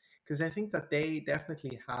scientists, because I think that they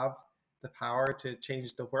definitely have the power to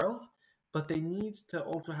change the world, but they need to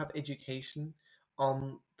also have education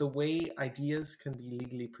on the way ideas can be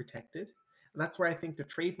legally protected. And that's where I think the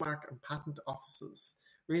trademark and patent offices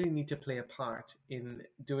really need to play a part in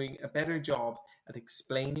doing a better job at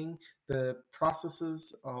explaining the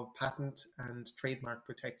processes of patent and trademark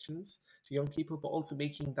protections to young people, but also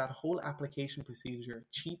making that whole application procedure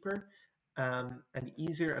cheaper and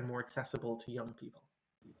easier and more accessible to young people.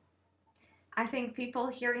 I think people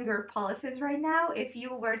hearing your policies right now, if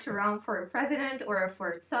you were to run for a president or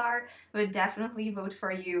for a czar, would definitely vote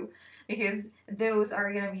for you, because those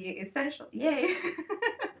are going to be essential. Yay!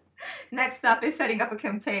 Next up is setting up a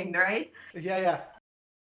campaign, right? Yeah.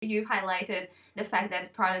 You highlighted the fact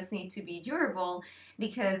that products need to be durable,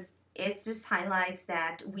 because it just highlights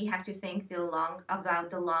that we have to think about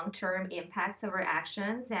the long-term impacts of our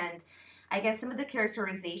actions. And I guess some of the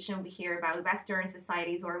characterization we hear about Western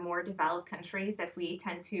societies or more developed countries, that we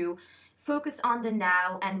tend to focus on the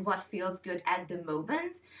now and what feels good at the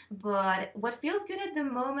moment. But what feels good at the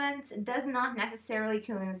moment does not necessarily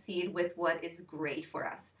coincide with what is great for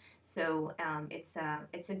us. So it's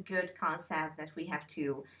a good concept that we have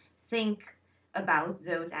to think about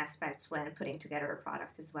those aspects when putting together a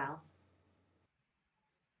product as well.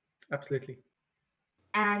 Absolutely.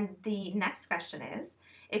 And the next question is,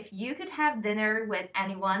 if you could have dinner with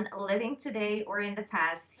anyone living today or in the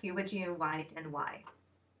past, who would you invite and why?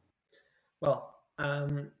 Well,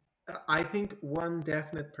 I think one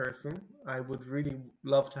definite person I would really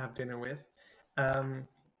love to have dinner with um,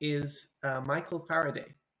 is Michael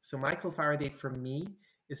Faraday. So Michael Faraday, for me,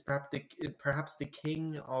 is perhaps the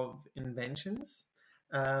king of inventions,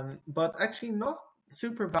 but actually not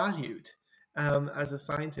super valued as a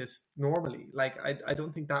scientist normally. Like I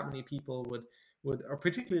don't think that many people would, or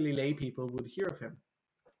particularly lay people, would hear of him.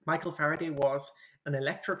 Michael Faraday was an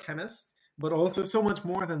electrochemist, but also so much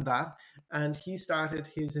more than that. And he started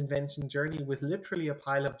his invention journey with literally a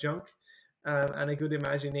pile of junk and a good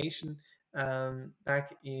imagination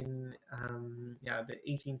back in the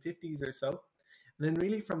 1850s or so. And then,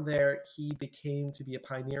 really, from there, he became to be a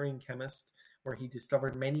pioneering chemist where he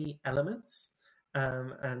discovered many elements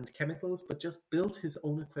and chemicals, but just built his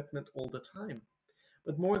own equipment all the time.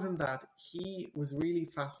 But more than that, he was really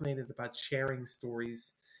fascinated about sharing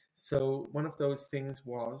stories. So one of those things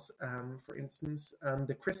was, for instance,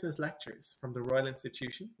 the Christmas lectures from the Royal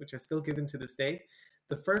Institution, which are still given to this day.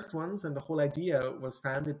 The first ones and the whole idea was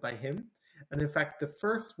founded by him. And in fact, the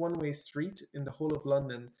first one-way street in the whole of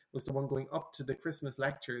London was the one going up to the Christmas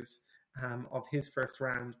lectures of his first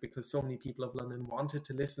round, because so many people of London wanted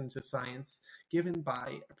to listen to science given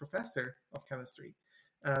by a professor of chemistry.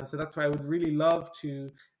 So that's why I would really love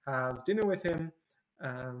to have dinner with him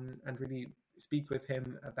and really speak with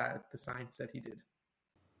him about the science that he did.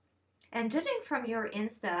 And judging from your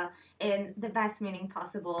Insta, in the best meaning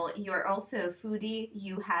possible, you're also a foodie.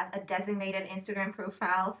 You have a designated Instagram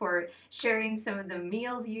profile for sharing some of the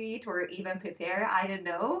meals you eat or even prepare. I don't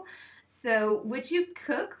know. So, would you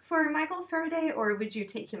cook for Michael Faraday or would you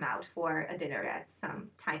take him out for a dinner at some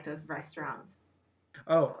type of restaurant?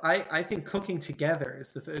 Oh, I think cooking together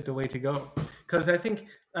is the way to go, because I think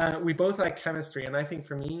we both like chemistry, and I think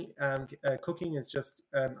for me, cooking is just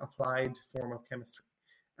an applied form of chemistry,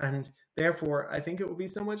 and therefore I think it would be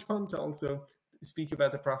so much fun to also speak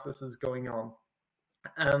about the processes going on.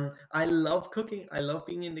 I love cooking. I love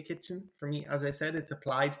being in the kitchen. For me, as I said, it's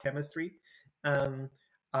applied chemistry. Um,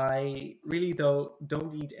 I really, though,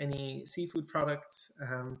 don't eat any seafood products.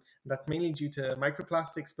 That's mainly due to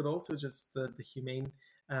microplastics, but also just the humane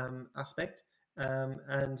aspect.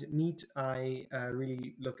 And meat, I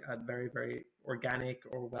really look at very, very organic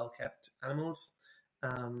or well kept animals.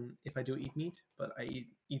 If I do eat meat, but eat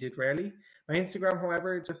it rarely. My Instagram,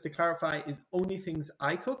 however, just to clarify, is only things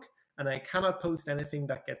I cook, and I cannot post anything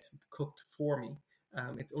that gets cooked for me.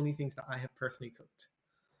 It's only things that I have personally cooked.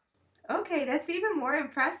 Okay, that's even more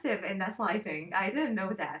impressive in that lighting. I didn't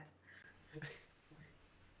know that.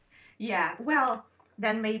 Yeah, well,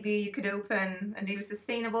 then maybe you could open a new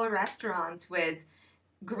sustainable restaurant with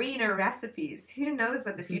greener recipes. Who knows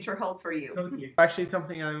what the future holds for you? Totally. Actually,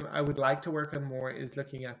 something I would like to work on more is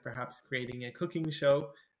looking at perhaps creating a cooking show.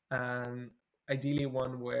 Um, Ideally,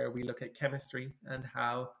 one where we look at chemistry and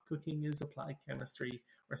how cooking is applied chemistry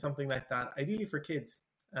or something like that. Ideally for kids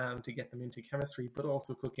to get them into chemistry, but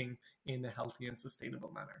also cooking in a healthy and sustainable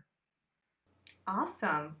manner.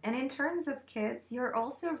 Awesome. And in terms of kids, you're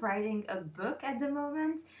also writing a book at the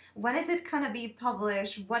moment. When is it going to be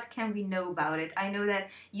published? What can we know about it? I know that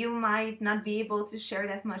you might not be able to share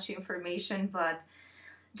that much information, but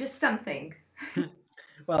just something.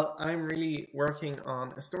 Well, I'm really working on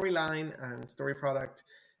a storyline and story product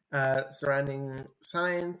surrounding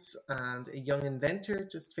science and a young inventor,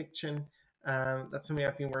 just fiction. That's something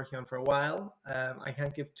I've been working on for a while. I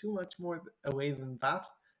can't give too much more away than that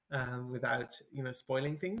without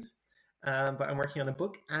spoiling things. But I'm working on a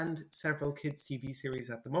book and several kids' TV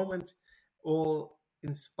series at the moment, all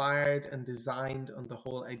inspired and designed on the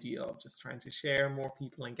whole idea of just trying to share more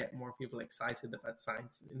people and get more people excited about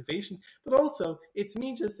science and innovation. But also, it's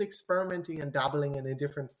me just experimenting and dabbling in a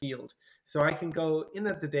different field. So I can go in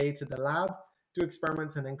at the day to the lab, do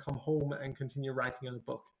experiments, and then come home and continue writing on a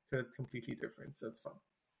book because it's completely different. So it's fun.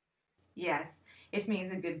 Yes, it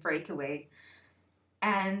means a good breakaway.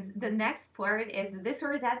 And the next part is the this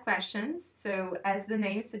or that questions. So, as the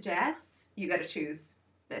name suggests, you got to choose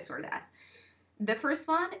this or that. The first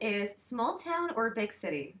one is small town or big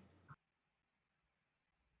city?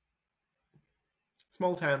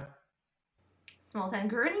 Small town. Small town.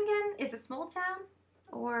 Groningen is a small town,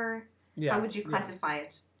 or how Yeah, would you yeah. classify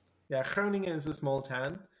it? Yeah, Groningen is a small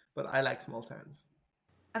town, but I like small towns.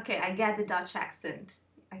 Okay, I get the Dutch accent.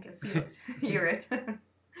 I can feel it, hear it.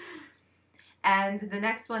 And the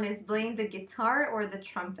next one is playing the guitar or the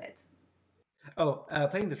trumpet. Oh,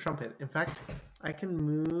 playing the trumpet. In fact, I can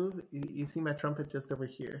move. You see my trumpet just over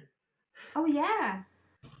here. Oh, yeah.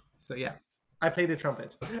 So yeah, I play the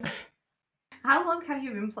trumpet. How long have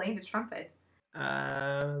you been playing the trumpet?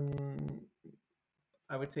 um,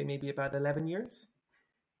 I would say maybe about 11 years.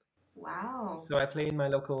 Wow. So I play in my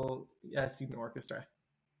local student orchestra.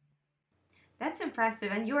 That's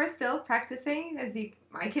impressive. And you are still practicing, as you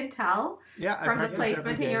I can tell Yeah, I from the practice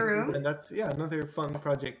every placement in your day, room. and that's another fun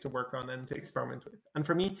project to work on and to experiment with. And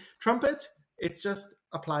for me, trumpet, it's just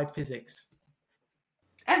applied physics.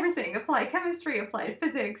 Everything, applied chemistry, applied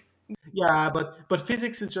physics. Yeah, but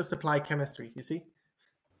physics is just applied chemistry. You see?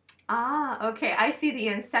 Ah, okay. I see the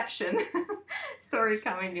Inception story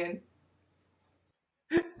coming in.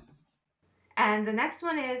 And the next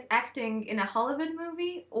one is acting in a Hollywood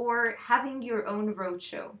movie or having your own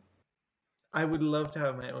roadshow. I would love to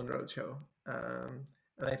have my own roadshow, and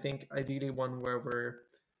I think ideally one where we're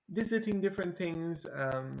visiting different things,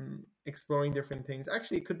 exploring different things.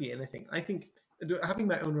 Actually, it could be anything. I think having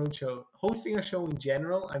my own roadshow, hosting a show in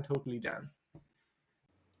general, I'm totally down.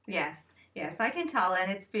 Yes, yes, I can tell,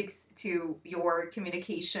 and it speaks to your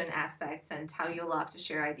communication aspects and how you love to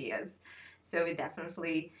share ideas. So it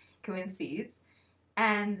definitely coincides.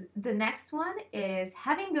 And the next one is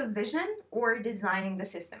having a vision or designing the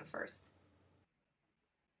system first.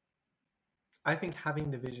 I think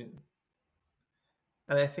having the vision,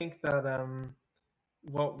 and I think that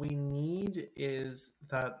what we need is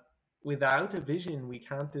that without a vision, we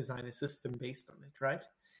can't design a system based on it, right?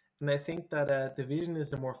 And I think that the vision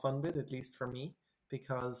is the more fun bit, at least for me,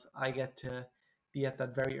 because I get to be at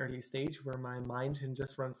that very early stage where my mind can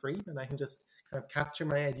just run free and I can just kind of capture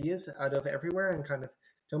my ideas out of everywhere and kind of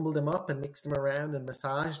jumble them up and mix them around and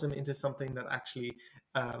massage them into something that actually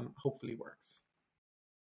hopefully works.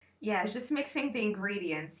 Yeah, it's just mixing the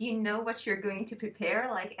ingredients. You know what you're going to prepare,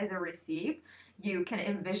 like as a recipe. You can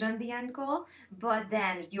envision the end goal, but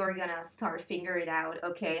then you're gonna start figuring out,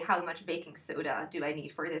 okay, how much baking soda do I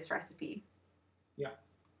need for this recipe? Yeah.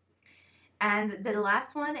 And the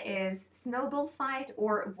last one is snowball fight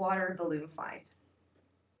or water balloon fight.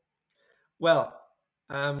 Well,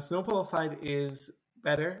 snowball fight is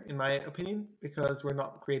better in my opinion because we're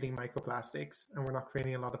not creating microplastics and we're not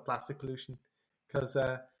creating a lot of plastic pollution because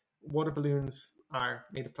water balloons are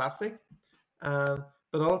made of plastic.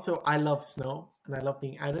 But also, I love snow and I love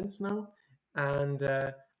being out in snow. And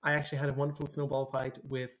I actually had a wonderful snowball fight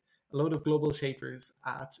with a load of global shapers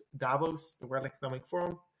at Davos, the World Economic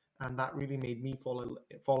Forum, and that really made me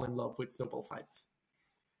fall in love with snowball fights.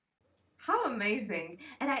 How amazing!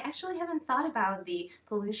 And I actually haven't thought about the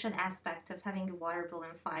pollution aspect of having a water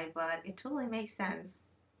balloon fight, but it totally makes sense.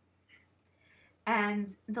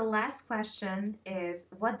 And the last question is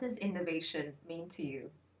what does innovation mean to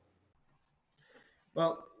you?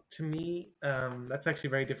 Well, to me, that's actually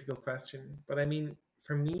a very difficult question. But I mean,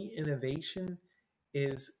 for me, innovation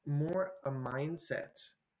is more a mindset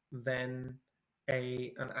than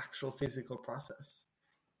an actual physical process.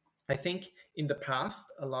 I think in the past,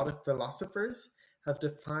 a lot of philosophers have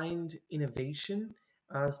defined innovation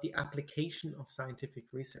as the application of scientific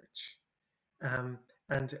research, um,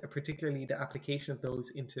 and particularly the application of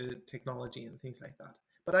those into technology and things like that.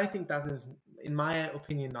 But I think that is, in my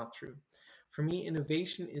opinion, not true. For me,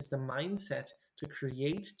 innovation is the mindset to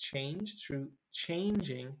create change through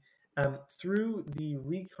changing, through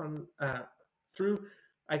through,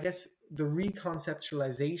 I guess, the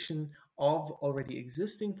reconceptualization of already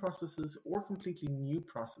existing processes or completely new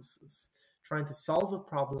processes, trying to solve a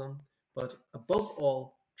problem, but above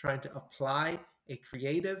all, trying to apply a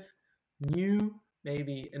creative, new,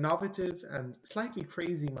 maybe innovative, and slightly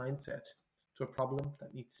crazy mindset to a problem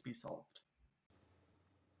that needs to be solved.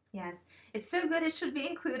 Yes, it's so good. It should be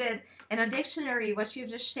included in a dictionary, what you've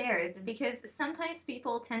just shared, because sometimes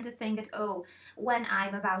people tend to think that, oh, when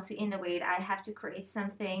I'm about to innovate, I have to create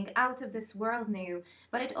something out of this world new.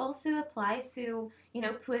 But it also applies to,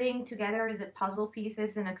 putting together the puzzle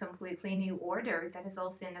pieces in a completely new order. That is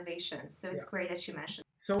also innovation. So it's Yeah. great that you mentioned.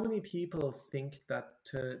 So many people think that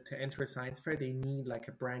to enter a science fair, they need like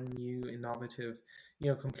a brand new, innovative,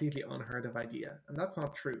 completely unheard of idea. And that's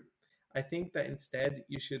not true. I think that instead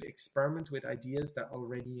you should experiment with ideas that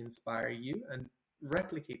already inspire you and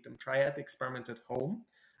replicate them. Try out the experiment at home,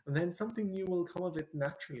 and then something new will come of it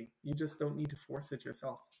naturally. You just don't need to force it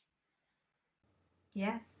yourself.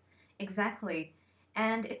 Yes, exactly.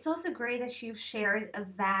 And it's also great that you've shared a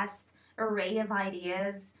vast array of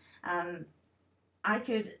ideas. Um, I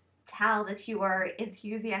could tell that you are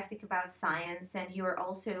enthusiastic about science and you are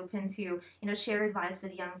also open to, share advice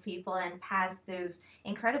with young people and pass those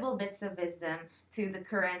incredible bits of wisdom to the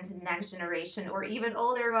current next generation or even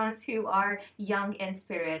older ones who are young in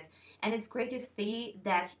spirit. And it's great to see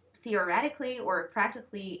that theoretically or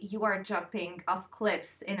practically you are jumping off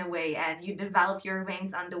cliffs in a way and you develop your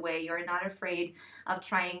wings on the way. You're not afraid of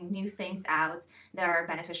trying new things out that are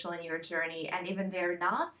beneficial in your journey, and even they're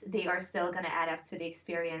not, they are still going to add up to the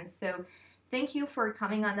experience. So thank you for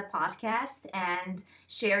coming on the podcast and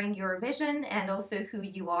sharing your vision and also who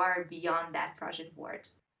you are beyond that project board.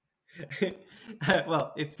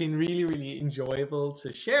 Well, it's been really, really enjoyable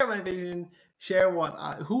to share my vision, share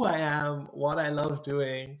who I am, what I love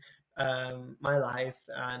doing, my life,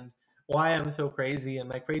 and why I'm so crazy and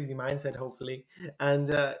my crazy mindset, hopefully. And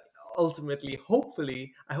ultimately,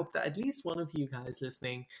 hopefully, I hope that at least one of you guys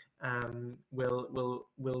listening will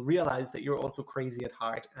realize that you're also crazy at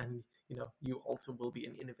heart, and you also will be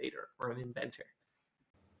an innovator or an inventor.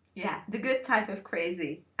 Yeah, the good type of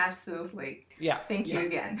crazy. Absolutely. Yeah. Thank you Yeah.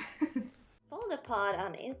 again. Follow the pod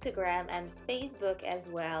on Instagram and Facebook as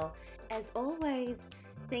well. As always,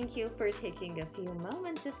 thank you for taking a few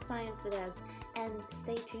moments of science with us and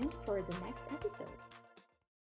stay tuned for the next episode.